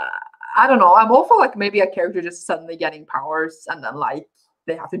 I don't know. I'm all for like maybe a character just suddenly getting powers and then like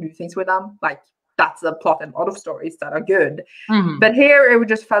they have to do things with them. Like that's a plot in a lot of stories that are good. But here it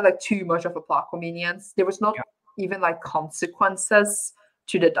just felt like too much of a plot convenience. There was not even like consequences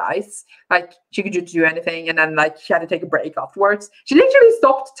to the dice. Like she could just do anything and then like she had to take a break afterwards. She literally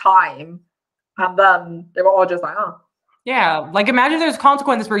stopped time and then they were all just like, oh. Yeah, like imagine there's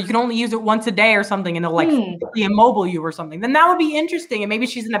consequences where you can only use it once a day or something, and it'll like immobile you or something. Then that would be interesting. And maybe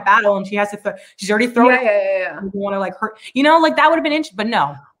she's in a battle and she has to. She's already thrown it. Yeah. You want to like hurt, like that would have been interesting. But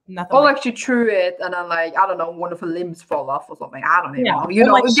no, nothing. Or like she threw it and then like I don't know, one of her limbs fall off or something. I don't even know. You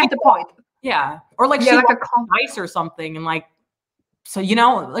know, you get the point. Yeah, or like she like a dice or something, and like so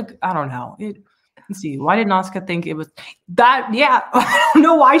like I don't know. Let's see. Why did Nausicaa think it was that? Yeah, I don't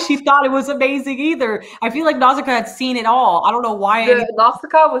know why she thought it was amazing either. I feel like Nausicaa had seen it all. I don't know why.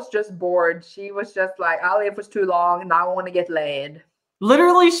 Nausicaa was just bored. She was just like, I live for too long, and I want to get laid.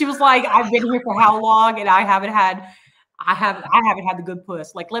 Literally, she was like, I've been here for how long, and I haven't had the good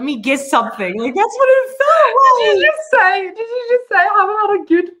puss. Like, let me get something. Like, that's what it felt like. Did you just say I haven't had a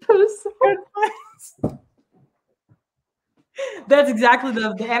good puss? That's exactly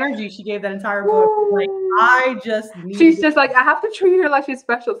the energy she gave that entire book. Like, I just need she's just like, I have to treat her like she's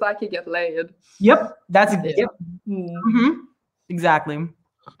special so I can get laid. Yep. That's yep. Mm-hmm. Exactly.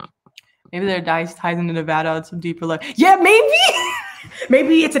 Maybe there ties into Nevada on some deeper level. Yeah, maybe.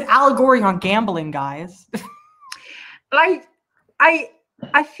 Maybe it's an allegory on gambling, guys. Like, I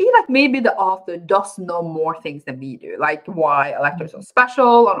feel like maybe the author does know more things than we do, like why electors are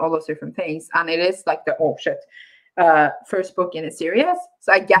special and all those different things. And it is like the first book in a series.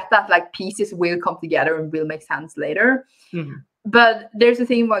 So I get that like pieces will come together and will make sense later. Mm-hmm. But there's a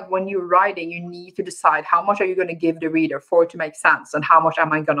thing like when you're writing, you need to decide how much are you going to give the reader for it to make sense and how much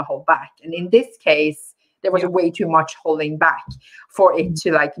am I going to hold back. And in this case, there was way too much holding back for it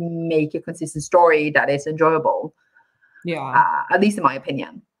to like make a consistent story that is enjoyable. Yeah. At least in my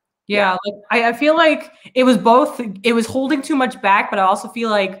opinion. Yeah. Like, I feel like it was both. It was holding too much back, but I also feel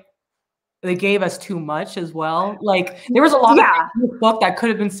like they gave us too much as well. Like there was a lot of this book that could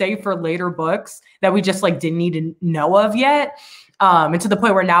have been saved for later books that we just like didn't need to know of yet. And to the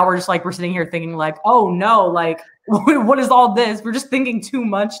point where now we're sitting here thinking like, oh no, like what is all this? We're just thinking too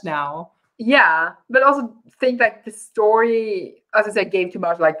much now. Yeah, but also think like the story, as I said, gave too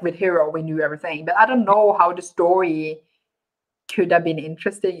much. Like with Hero, we knew everything, but I don't know how the story could have been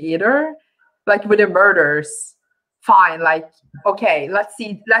interesting either. Like with the murders, fine. Like, okay, let's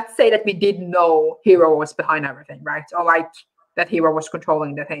say that we didn't know Hero was behind everything, right? Or like that Hero was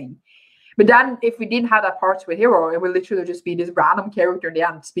controlling the thing. But then if we didn't have that part with Hero, it would literally just be this random character in the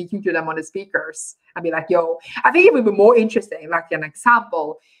end speaking to them on the speakers and be like, yo, I think it would be more interesting, like an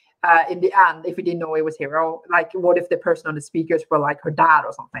example. In the end, if we didn't know it was Hero, like what if the person on the speakers were like her dad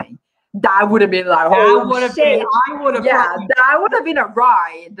or something? That would have been like, that would have been a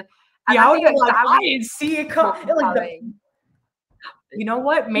ride. And yeah, I didn't see it come. You know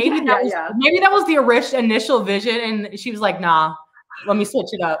what? Maybe that was the initial vision, and she was like, "Nah, let me switch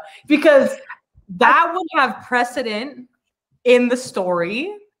it up," because that would have precedent in the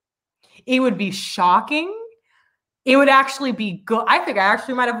story. It would be shocking. It would actually be good. I think I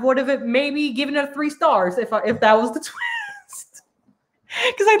actually would have maybe given it 3 stars if that was the twist.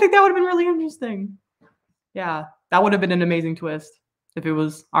 Because I think that would have been really interesting. Yeah, that would have been an amazing twist if it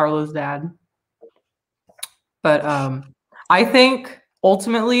was Arlo's dad. But I think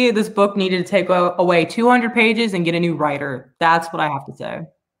ultimately this book needed to take away 200 pages and get a new writer. That's what I have to say.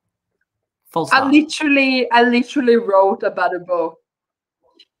 Full stop. I literally wrote about a book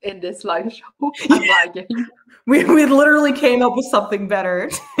in this live show. I'm lagging. We literally came up with something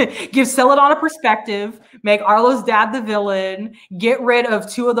better. Give Celadon a perspective, make Arlo's dad the villain, get rid of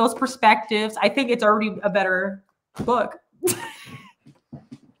 2 of those perspectives. I think it's already a better book.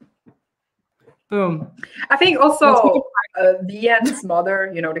 Boom. I think also Vian's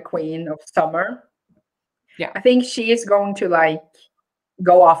mother, the queen of summer. Yeah. I think she is going to like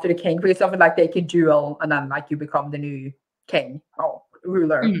go after the king because something like they could duel and then like you become the new king or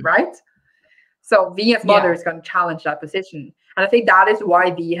ruler, right? So Vian's mother is going to challenge that position. And I think that is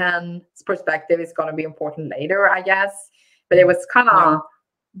why Vian's perspective is going to be important later, I guess. But it was kind of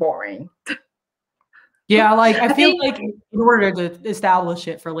boring. Yeah, like I feel like in order to establish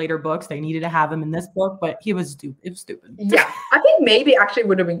it for later books, they needed to have him in this book, but he was stupid. It was stupid. Yeah, I think maybe actually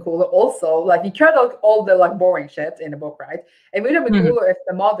would have been cooler also. Like he cut out all the like boring shit in the book, right? It would have been cooler if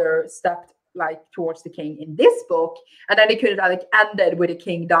the mother stepped like towards the king in this book, and then it could have like ended with the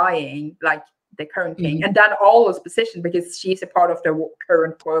king dying, like the current king, and then Arlo's position, because she's a part of the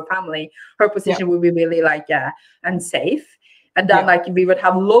current royal family, her position would be really like unsafe. And then like we would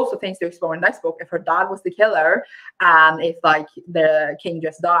have loads of things to explore in the next book if her dad was the killer and if like the king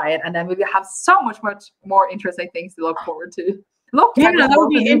just died, and then we would have so much more interesting things to look forward to. That would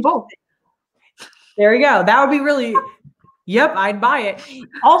be interesting. There you go. That would be really I'd buy it.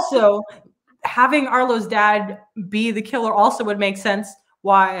 Also, having Arlo's dad be the killer also would make sense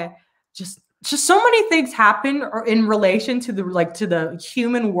why just so many things happen in relation to the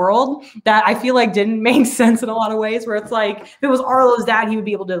human world that I feel like didn't make sense in a lot of ways, where it's like if it was Arlo's dad, he would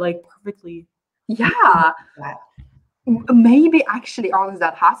be able to like perfectly. Yeah. Maybe actually Arlo's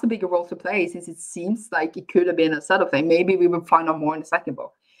dad has a bigger role to play, since it seems like it could have been a set of things. Maybe we will find out more in the second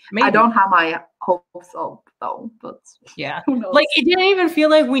book. Maybe. I don't have my hopes up though, but yeah, who knows? like it didn't even feel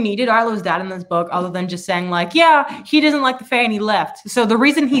like we needed Arlo's dad in this book, other than just saying like, yeah, he doesn't like the Fae and he left. So the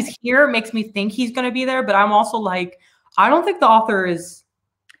reason he's here makes me think he's going to be there, but I'm also like, I don't think the author is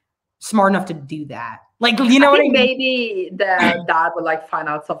smart enough to do that. Like, you know I what I think mean? maybe the dad would like find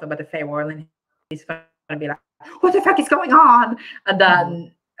out something about the Fae world, and he's gonna be like, "What the fuck is going on?" And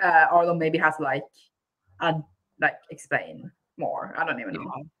then Arlo maybe has to like explain more. I don't even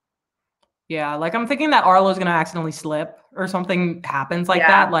know. Yeah, like I'm thinking that Arlo's gonna accidentally slip or something happens like Yeah.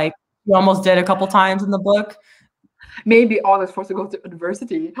 that. Like he almost did a couple times in the book. Maybe Arlo's forced to go to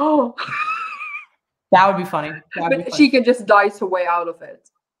university. Oh, That would be funny. That'd be but funny. she can just dice her way out of it.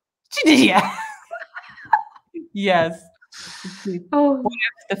 She did, yeah. Yes. Oh. What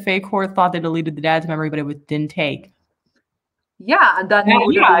if the Fae court thought they deleted the dad's memory, but it didn't take? Yeah, and then it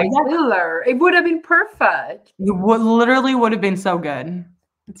would have been exactly. filler. It would have been perfect. It literally would have been so good.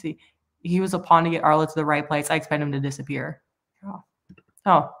 Let's see. He was a pawn to get Arlo to the right place. I expect him to disappear.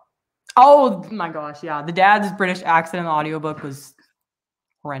 Oh my gosh, yeah. The dad's British accent in the audiobook was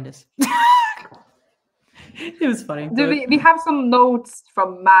horrendous. It was funny. Do we have some notes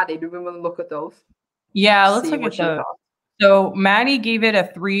from Maddie? Do we want to look at those? Yeah, let's look at those. So Maddie gave it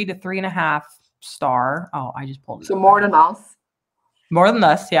a 3 to 3.5 star. Oh, I just pulled it. So more than us. More than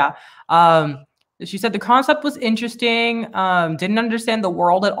us, yeah. She said the concept was interesting. Didn't understand the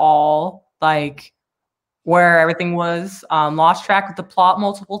world at all, like where everything was. Lost track of the plot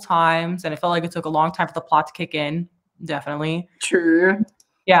multiple times, and it felt like it took a long time for the plot to kick in. Definitely. True.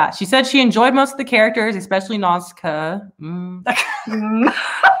 Yeah, she said she enjoyed most of the characters, especially Nazca.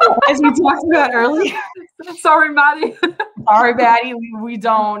 As we talked about earlier. Sorry, Maddie. Sorry, Maddie. We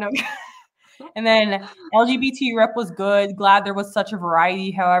don't. And then LGBT rep was good. Glad there was such a variety.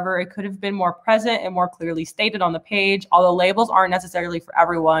 However, it could have been more present and more clearly stated on the page. Although labels aren't necessarily for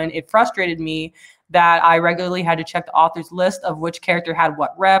everyone, it frustrated me that I regularly had to check the author's list of which character had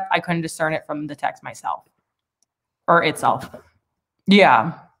what rep. I couldn't discern it from the text myself or itself.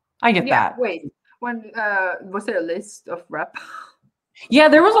 Yeah, I get that. Wait, when was there a list of rep? Yeah,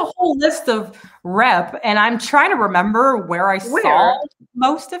 there was a whole list of rep, and I'm trying to remember where I saw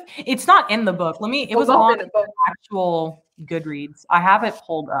most of. It's not in the book. It was on the actual Goodreads. I have it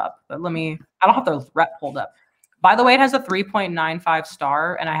pulled up, but I don't have the rep pulled up. By the way, it has a 3.95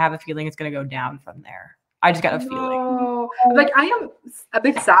 star, and I have a feeling it's going to go down from there. I just got a feeling. Like I am a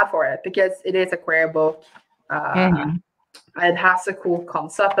bit sad for it because it is a queer book. It has a cool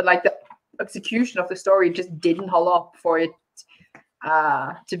concept, but like the execution of the story just didn't hold up for it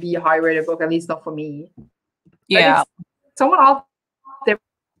to be a high-rated book, at least not for me. Yeah, like someone out there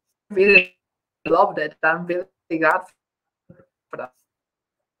really loved it. I'm really glad for that.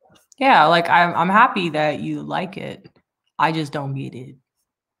 Yeah, like I'm happy that you like it. I just don't get it.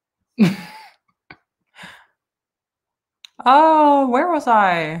 Oh, where was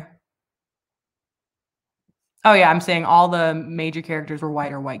I? Oh yeah, I'm saying all the major characters were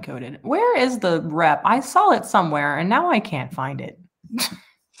white or white coded. Where is the rep? I saw it somewhere and now I can't find it.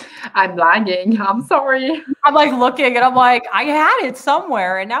 I'm lagging. I'm sorry. I'm like looking and I'm like, I had it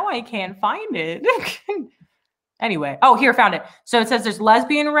somewhere and now I can't find it. Anyway, oh, here, found it. So it says there's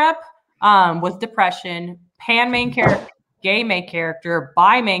lesbian rep with depression, pan main character, gay main character,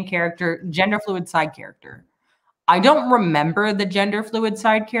 bi main character, gender fluid side character. I don't remember the gender fluid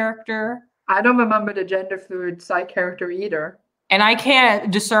side character. I don't remember the gender fluid side character either. And I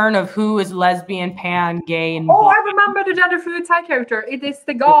can't discern of who is lesbian, pan, gay, and I remember the gender fluid side character. It is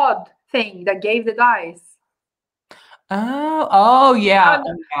the god thing that gave the dice. Oh yeah.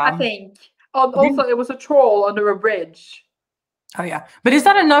 I think. Also, it was a troll under a bridge. Oh yeah. But is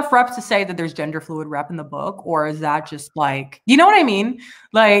that enough rep to say that there's gender fluid rep in the book? Or is that just like, you know what I mean?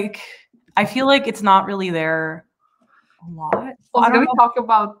 Like, I feel like it's not really there a lot. Also, we talk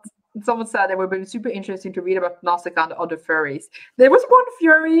about, someone said it would be super interesting to read about Nausicaa and the other furries. There was one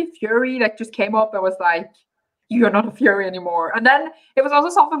Fury that just came up and was like, you're not a Fury anymore. And then it was also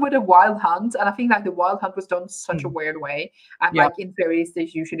something with a Wild Hunt. And I think like the Wild Hunt was done such a weird way. And like in fairies,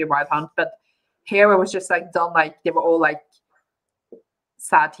 there's usually Wild Hunt. But here it was just like done like they were all like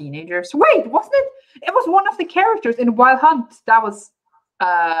sad teenagers. Wait, wasn't it? It was one of the characters in Wild Hunt that was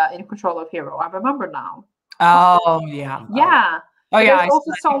in control of Hero. I remember now. Oh, yeah. Yeah. Oh, yeah. There's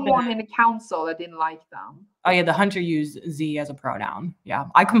also someone in the council that didn't like them. Oh, yeah. The hunter used Z as a pronoun. Yeah.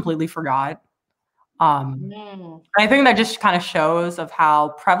 I completely forgot. I think that just kind of shows of how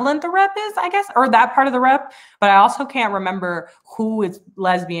prevalent the rep is, I guess, or that part of the rep. But I also can't remember who is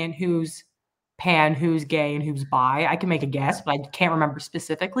lesbian, who's pan, who's gay, and who's bi. I can make a guess, but I can't remember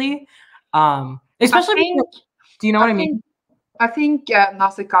specifically. Especially because, do you know what I mean? I think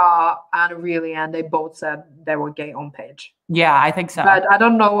Nausicaa and Aurelian, they both said they were gay on page. Yeah, I think so. But I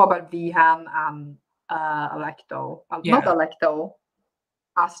don't know about Vihan and Alecto. Not Alecto.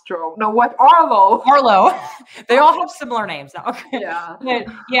 Astro. No, what? Arlo. Arlo. They all have similar names. Okay. Yeah. But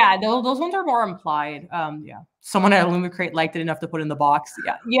yeah, those ones are more implied. Yeah. Someone at Illumicrate liked it enough to put in the box.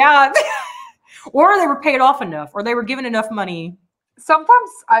 Yeah. Yeah. Or they were paid off enough, or they were given enough money. Sometimes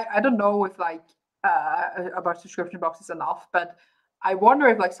I don't know if like about subscription boxes enough, but I wonder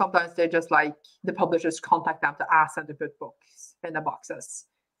if like sometimes they just like the publishers contact them to ask them to put books in the boxes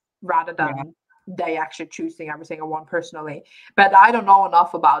rather than they actually choosing every single one personally. But I don't know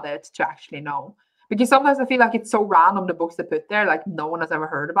enough about it to actually know, because sometimes I feel like it's so random the books they put there, like no one has ever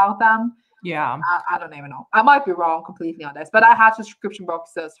heard about them. Yeah. I don't even know. I might be wrong completely on this, but I had subscription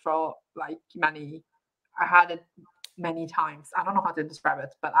boxes for like I had it many times. I don't know how to describe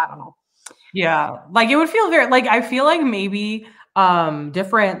it, but I don't know. Yeah, like it would feel very like I feel like maybe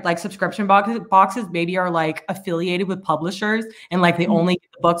different like subscription boxes maybe are like affiliated with publishers, and like they only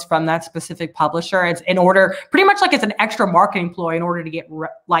get the books from that specific publisher. It's in order, pretty much like it's an extra marketing ploy in order to get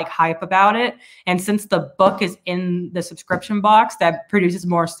like hype about it. And since the book is in the subscription box, that produces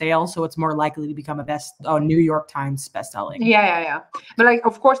more sales, so it's more likely to become a New York Times bestselling. Yeah. But like,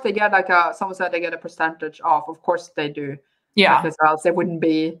 of course, they get like someone said they get a percentage off. Of course, they do. Yeah, because else it wouldn't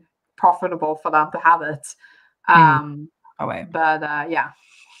be profitable for them to have it. But yeah.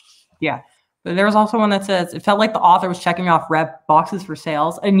 But there was also one that says it felt like the author was checking off rep boxes for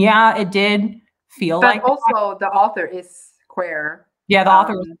sales, and yeah, it did feel but like. Also, the author is queer. Yeah, the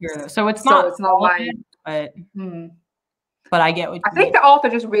author was queer, so it's not like. But I get what I think the author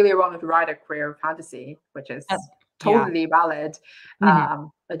just really wanted to write a queer fantasy, which is totally valid.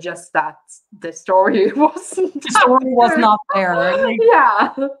 Just that the story wasn't. The story was not there. Like,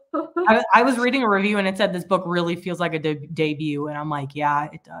 yeah. I was reading a review and it said this book really feels like a debut, and I'm like, yeah,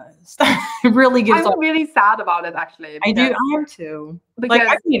 it does. It really gives. I'm really sad about it, actually. I am too. Because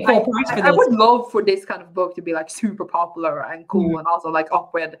I would love for this kind of book to be like super popular and cool, and also like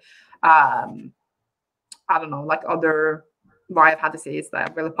up with, I don't know, like other YA fantasies that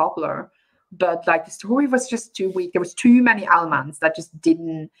are really popular. But like the story was just too weak. There was too many elements that just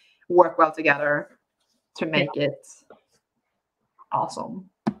didn't work well together to make it awesome.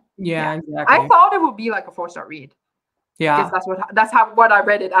 Yeah, exactly. I thought it would be like a 4-star read. Yeah, because that's what I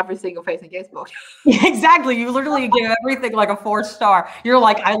read in every single Faes and Games book. Exactly. You literally give everything like a 4-star. You're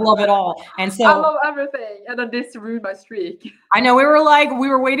like, I love it all, and so I love everything, and then this ruined my streak. I know we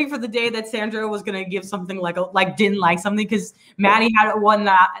were waiting for the day that Sandra was gonna give something like didn't like something, because Maddie had one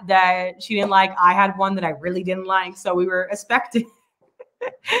that she didn't like. I had one that I really didn't like, so we were expecting.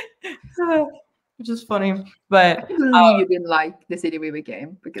 Which is funny, but you didn't like The City We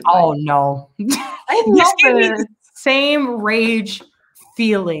Became, because no, I love it. Same rage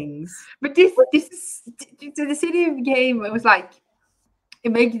feelings, but this is The City We Became. It was like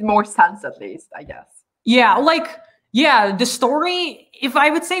it makes more sense, at least, I guess. Yeah, the story. If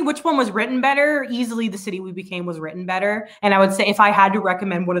I would say which one was written better, easily The City We Became was written better, and I would say if I had to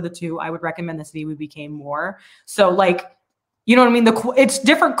recommend one of the two, I would recommend The City We Became more. So like. You know what I mean? It's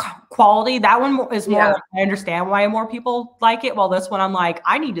different quality. That one is more. Like, I understand why more people like it. While this one, I'm like,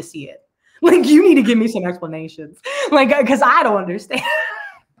 I need to see it. Like, you need to give me some explanations, like, because I don't understand.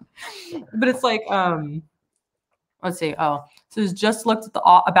 But it's like, let's see. Oh, so it's just looked at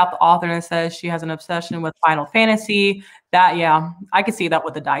about the author, and it says she has an obsession with Final Fantasy. That I could see that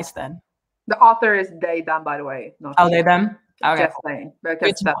with the dice. Then the author is they them, by the way. Not she. They them. Okay. Just saying,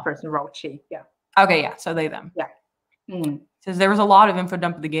 because that person wrote she. Yeah. Okay. Yeah. So they them. Yeah. Says there was a lot of info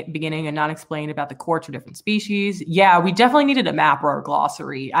dumped at the beginning and not explained about the courts or different species. Yeah, we definitely needed a map or a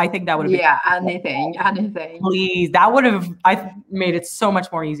glossary. I think that would have been anything. Please, that would have made it so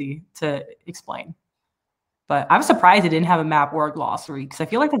much more easy to explain. But I was surprised it didn't have a map or a glossary, because I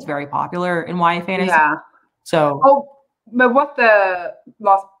feel like that's very popular in YA fantasy. Yeah. So. But what the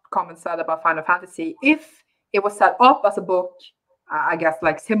last comment said about Final Fantasy, if it was set up as a book, I guess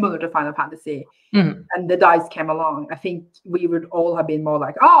like similar to Final Fantasy, and the dice came along, I think we would all have been more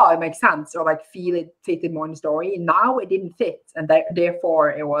like, oh, it makes sense, or like feel it fitted more in the story. Now it didn't fit, and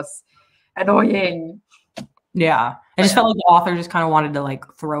therefore it was annoying. Yeah, I just felt like the author just kind of wanted to like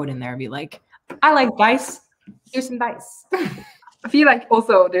throw it in there and be like, I like dice. Here's some dice. I feel like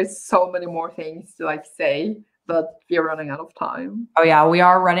also there's so many more things to like say, but we're running out of time. Oh yeah, we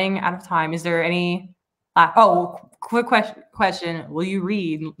are running out of time. Is there any? Quick question. Will you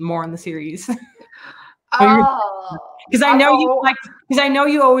read more in the series? Because I know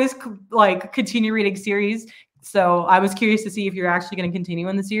you always like continue reading series. So I was curious to see if you're actually going to continue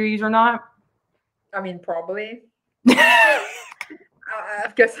in the series or not. I mean, probably.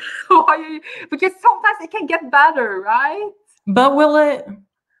 Because because sometimes it can get better, right? But will it?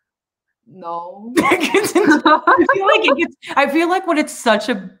 No. I feel like when it's such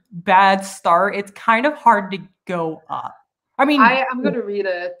a bad start, it's kind of hard to go up. I mean, I'm gonna read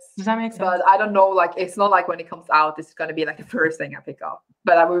it. Does that make sense? But I don't know. Like, it's not like when it comes out, it's gonna be like the first thing I pick up.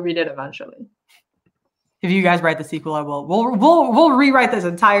 But I will read it eventually. If you guys write the sequel, I will. We'll rewrite this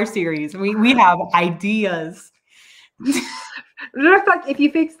entire series. We have ideas. Just like if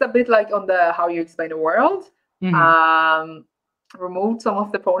you fix a bit like on the how you explain the world, remove some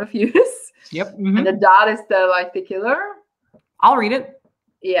of the point of views. Yep. And the dad is the killer. I'll read it.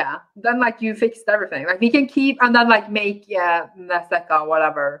 Yeah. Then like you fixed everything. Like we can keep and then like make Neseka,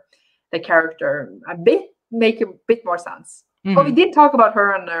 whatever, the character make a bit more sense. Oh, we did talk about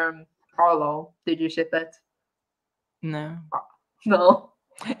her and Arlo. Did you ship it? No. No.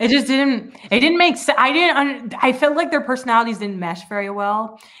 It just didn't make sense. I felt like their personalities didn't mesh very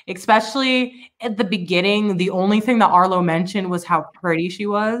well, especially at the beginning. The only thing that Arlo mentioned was how pretty she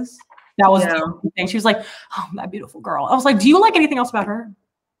was. That was the only thing. She was like, oh, that beautiful girl. I was like, do you like anything else about her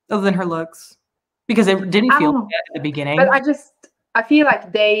other than her looks? Because it didn't feel good at the beginning. But I feel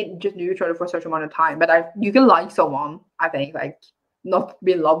like they just knew each other for such a amount of time. But you can like someone, I think, like not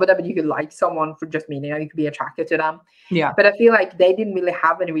be in love with them, but you can like someone for just meaning, you could be attracted to them. Yeah. But I feel like they didn't really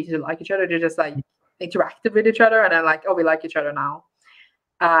have any reason to like each other. They just like interacted with each other and then like, oh, we like each other now.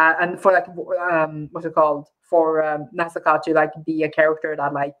 And for like what's it called? For Neseka to like be a character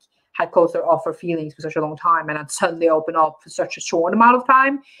that like had closer offer feelings for such a long time and then suddenly open up for such a short amount of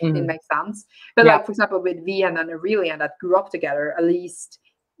time, it makes sense. But like for example with Vian and Aurelian that grew up together, at least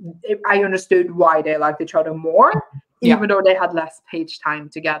I understood why they liked each other more. Even though they had less page time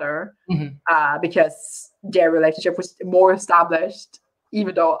together, because their relationship was more established,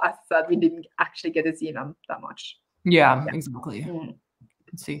 even though, as I said, we didn't actually get to see them that much. Yeah. Exactly.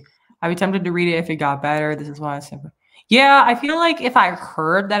 Let's see. I'd be tempted to read it if it got better. This is why I said, yeah, I feel like if I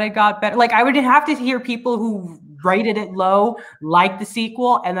heard that it got better, like I would have to hear people who rated it low, like the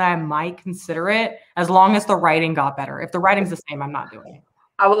sequel, and then I might consider it as long as the writing got better. If the writing's the same, I'm not doing it.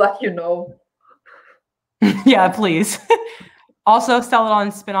 I will let you know. Yeah, please. Also, sell it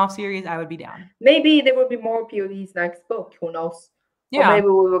on spin-off series. I would be down. Maybe there will be more PODs next book. Who knows? Yeah. Or maybe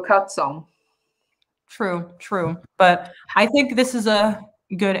we will cut some. True. But I think this is a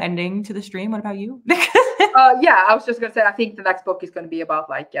good ending to the stream. What about you? Yeah, I was just gonna say. I think the next book is gonna be about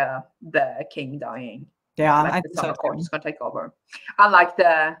like the king dying. Yeah, like I the think Summer so Court too. is gonna take over. And like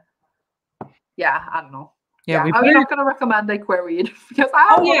I don't know. Yeah, I'm not gonna recommend a queer read because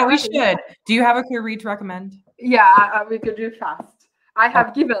we should. Do you have a queer read to recommend? Yeah, we could do fast. I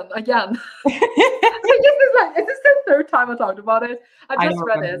have given again. Is this the third time I talked about it? I just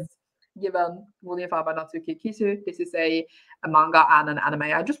read it. Given Volume 5 by Natsuki Kisu. This is a manga and an anime.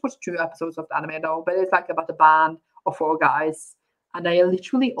 I just watched 2 episodes of the anime though, but it's like about a band of 4 guys, and they are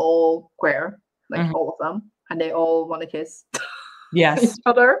literally all queer, like all of them, and they all want to kiss. Yes. each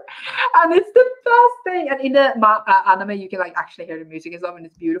other, and it's the best thing. And in the anime, you can like actually hear the music and stuff, and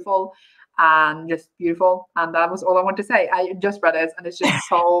it's beautiful and just beautiful. And that was all I want to say. I just read it, and it's just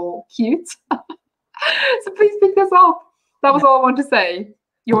so cute. So please pick this up. That was all I want to say.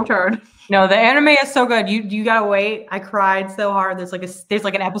 Your turn. No, the anime is so good. You gotta wait. I cried so hard. There's like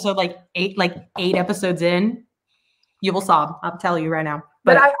an episode like 8 episodes in. You will sob. I'll tell you right now.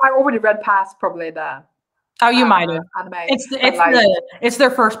 But I already read past probably the. Oh, you might have. Anime. It's their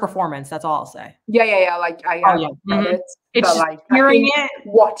first performance. That's all I'll say. Yeah. Like I read it. It's but like hearing it,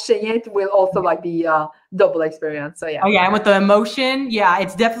 watching it will also like be a double experience. So yeah. Oh yeah, and with the emotion, yeah,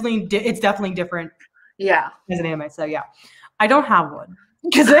 it's definitely different. Yeah. As an anime, so yeah, I don't have one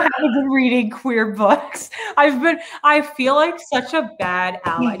because I haven't been reading queer books. I feel like such a bad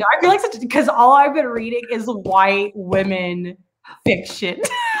ally. No, I feel like because all I've been reading is white women fiction.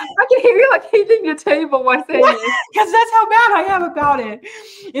 I can hear you like hitting the table while saying it. Because that's how bad I am about it.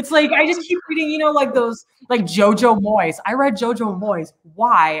 It's like I just keep reading, like those like JoJo Moyes. I read JoJo Moyes.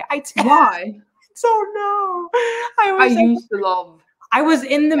 Why? Why? Don't know. I used to love. I was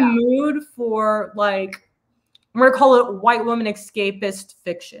in the mood for like I'm gonna call it white woman escapist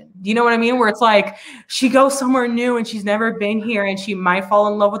fiction. Do you know what I mean? Where it's like she goes somewhere new and she's never been here and she might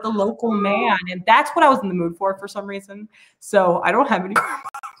fall in love with a local man. And that's what I was in the mood for some reason. So I don't have any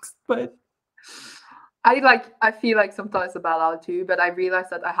books, but I feel like sometimes a bad ally too, but I realized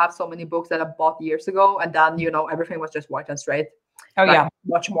that I have so many books that I bought years ago and then everything was just white and straight. Oh like, yeah.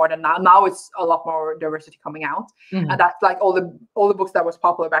 Much more than now. Now it's a lot more diversity coming out. And that's like all the books that was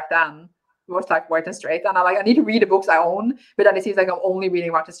popular back then was like white and straight, and I need to read the books I own, but then it seems like I'm only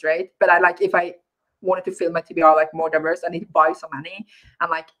reading white and straight. But I like if I wanted to fill my TBR like more diverse. I need to buy so many. I'm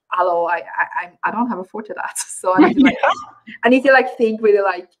like, hello, I don't have a afford to that. So I need to like, I need to like think really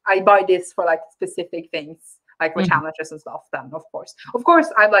like I buy this for like specific things, like for challenges and stuff. Then of course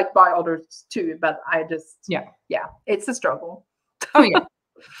I'd like buy others too, but I just yeah, it's a struggle. Oh yeah,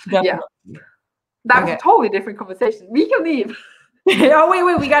 yeah. That was a totally different conversation. We can leave. Oh wait,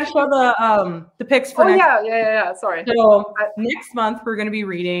 we got to show the picks for. Oh yeah. Sorry. So next month we're going to be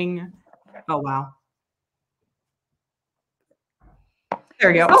reading. Oh wow.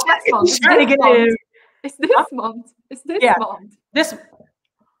 There you go. It's this month. It's this month. This.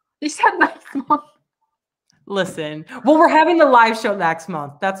 You said next month. Listen. Well, we're having the live show next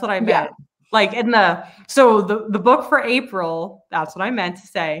month. That's what I meant. Yeah. Like in the book for April, that's what I meant to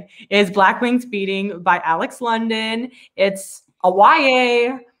say, is Black Wings Beating by Alex London. It's a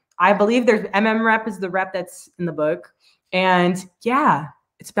YA. I believe there's rep is the rep that's in the book. And yeah,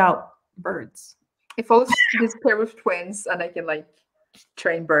 it's about birds. It follows this pair of twins and they can like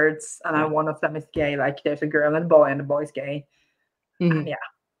train birds, and one of them is gay. Like there's a girl and a boy, and the boy's gay. And yeah.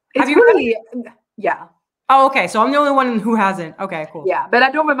 It's really yeah. Oh, okay. So I'm the only one who hasn't. Okay, cool. Yeah, but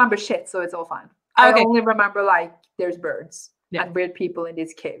I don't remember shit, so it's all fine. I only remember like there's birds and weird people in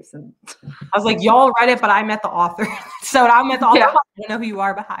these caves. And I was like, y'all read it, but I met the author. So I met the author. I don't know who you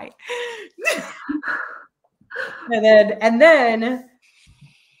are, but hi. and then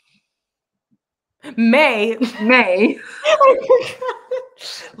May.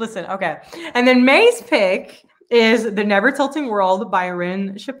 Listen, okay. And then May's pick is The Never Tilting World by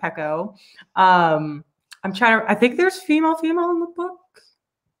Rin Shepeko. I think there's female in the book.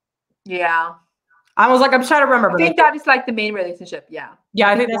 Yeah. I was like, I'm trying to remember. I think that is like the main relationship. Yeah. Yeah,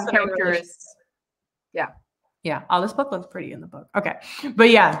 I think that's the characters. Yeah. Yeah. Oh, this book looks pretty in the book. Okay. But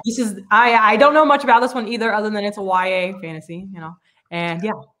yeah, this is I don't know much about this one either, other than it's a YA fantasy, you know. And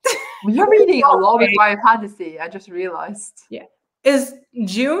yeah. You're reading a lot of YA fantasy. I just realized. Yeah. Is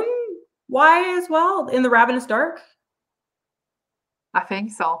June YA as well in the Ravenous Dark? I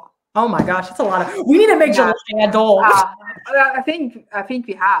think so. Oh my gosh, that's a lot of. We need to make July adult. I think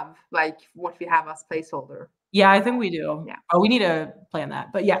we have like what we have as placeholder. Yeah, I think we do. Yeah. Oh, we need to plan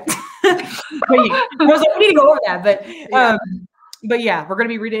that. But yeah, we need to go over that. But yeah, we're gonna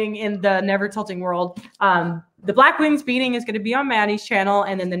be reading in the Never Tilting World. The Black Wings Beating is going to be on Maddie's channel,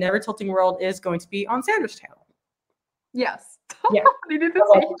 and then the Never Tilting World is going to be on Sandra's channel. Yes. Yeah.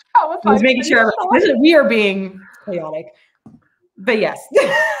 I was making sure. We are being chaotic. But yes.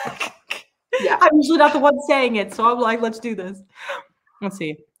 Yeah. I'm usually not the one saying it, so I'm like, let's do this. Let's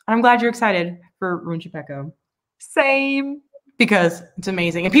see. I'm glad you're excited for Rin Shepeko. Same. Because it's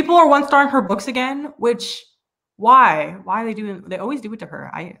amazing. And people are one-starring her books again, which why? Why are they doing they always do it to her?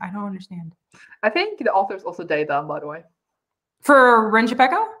 I don't understand. I think the authors also did that, by the way. For Rin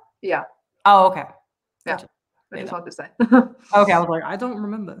Shepeko? Yeah. Oh, okay. Yeah. I just wanted to say. Okay, I was like, I don't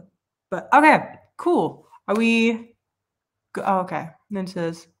remember. But okay, cool. Are we okay. And then it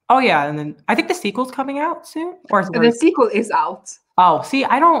says, oh yeah, and then I think the sequel's coming out soon. Or the sequel is out. Oh, see,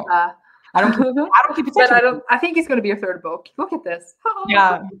 I don't keep attention. I think it's gonna be a third book. Look at this.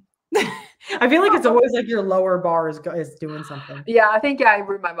 Yeah. I feel like it's always like your lower bar is doing something. Yeah, I think I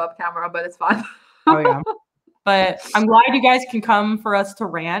ruined my web camera, but it's fine. Oh yeah. But I'm glad you guys can come for us to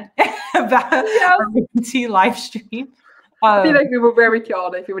rant about our live stream. I feel like we were very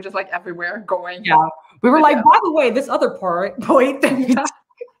chaotic. We were just like everywhere going. Yeah. We were like, by the way, this other point.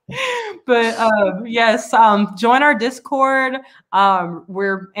 But yes, join our Discord.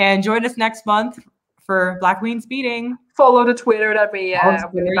 And join us next month for Black Wings Beating. Follow the Twitter that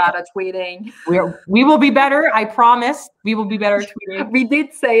we're bad at tweeting. We will be better. I promise. We will be better at tweeting. We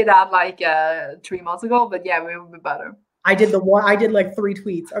did say that like 3 months ago, but yeah, we will be better. I did like 3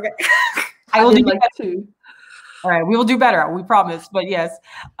 tweets. Okay. I will do like 2. All right, we will do better. We promise. But yes,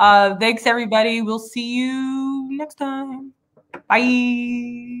 thanks everybody. We'll see you next time. Bye.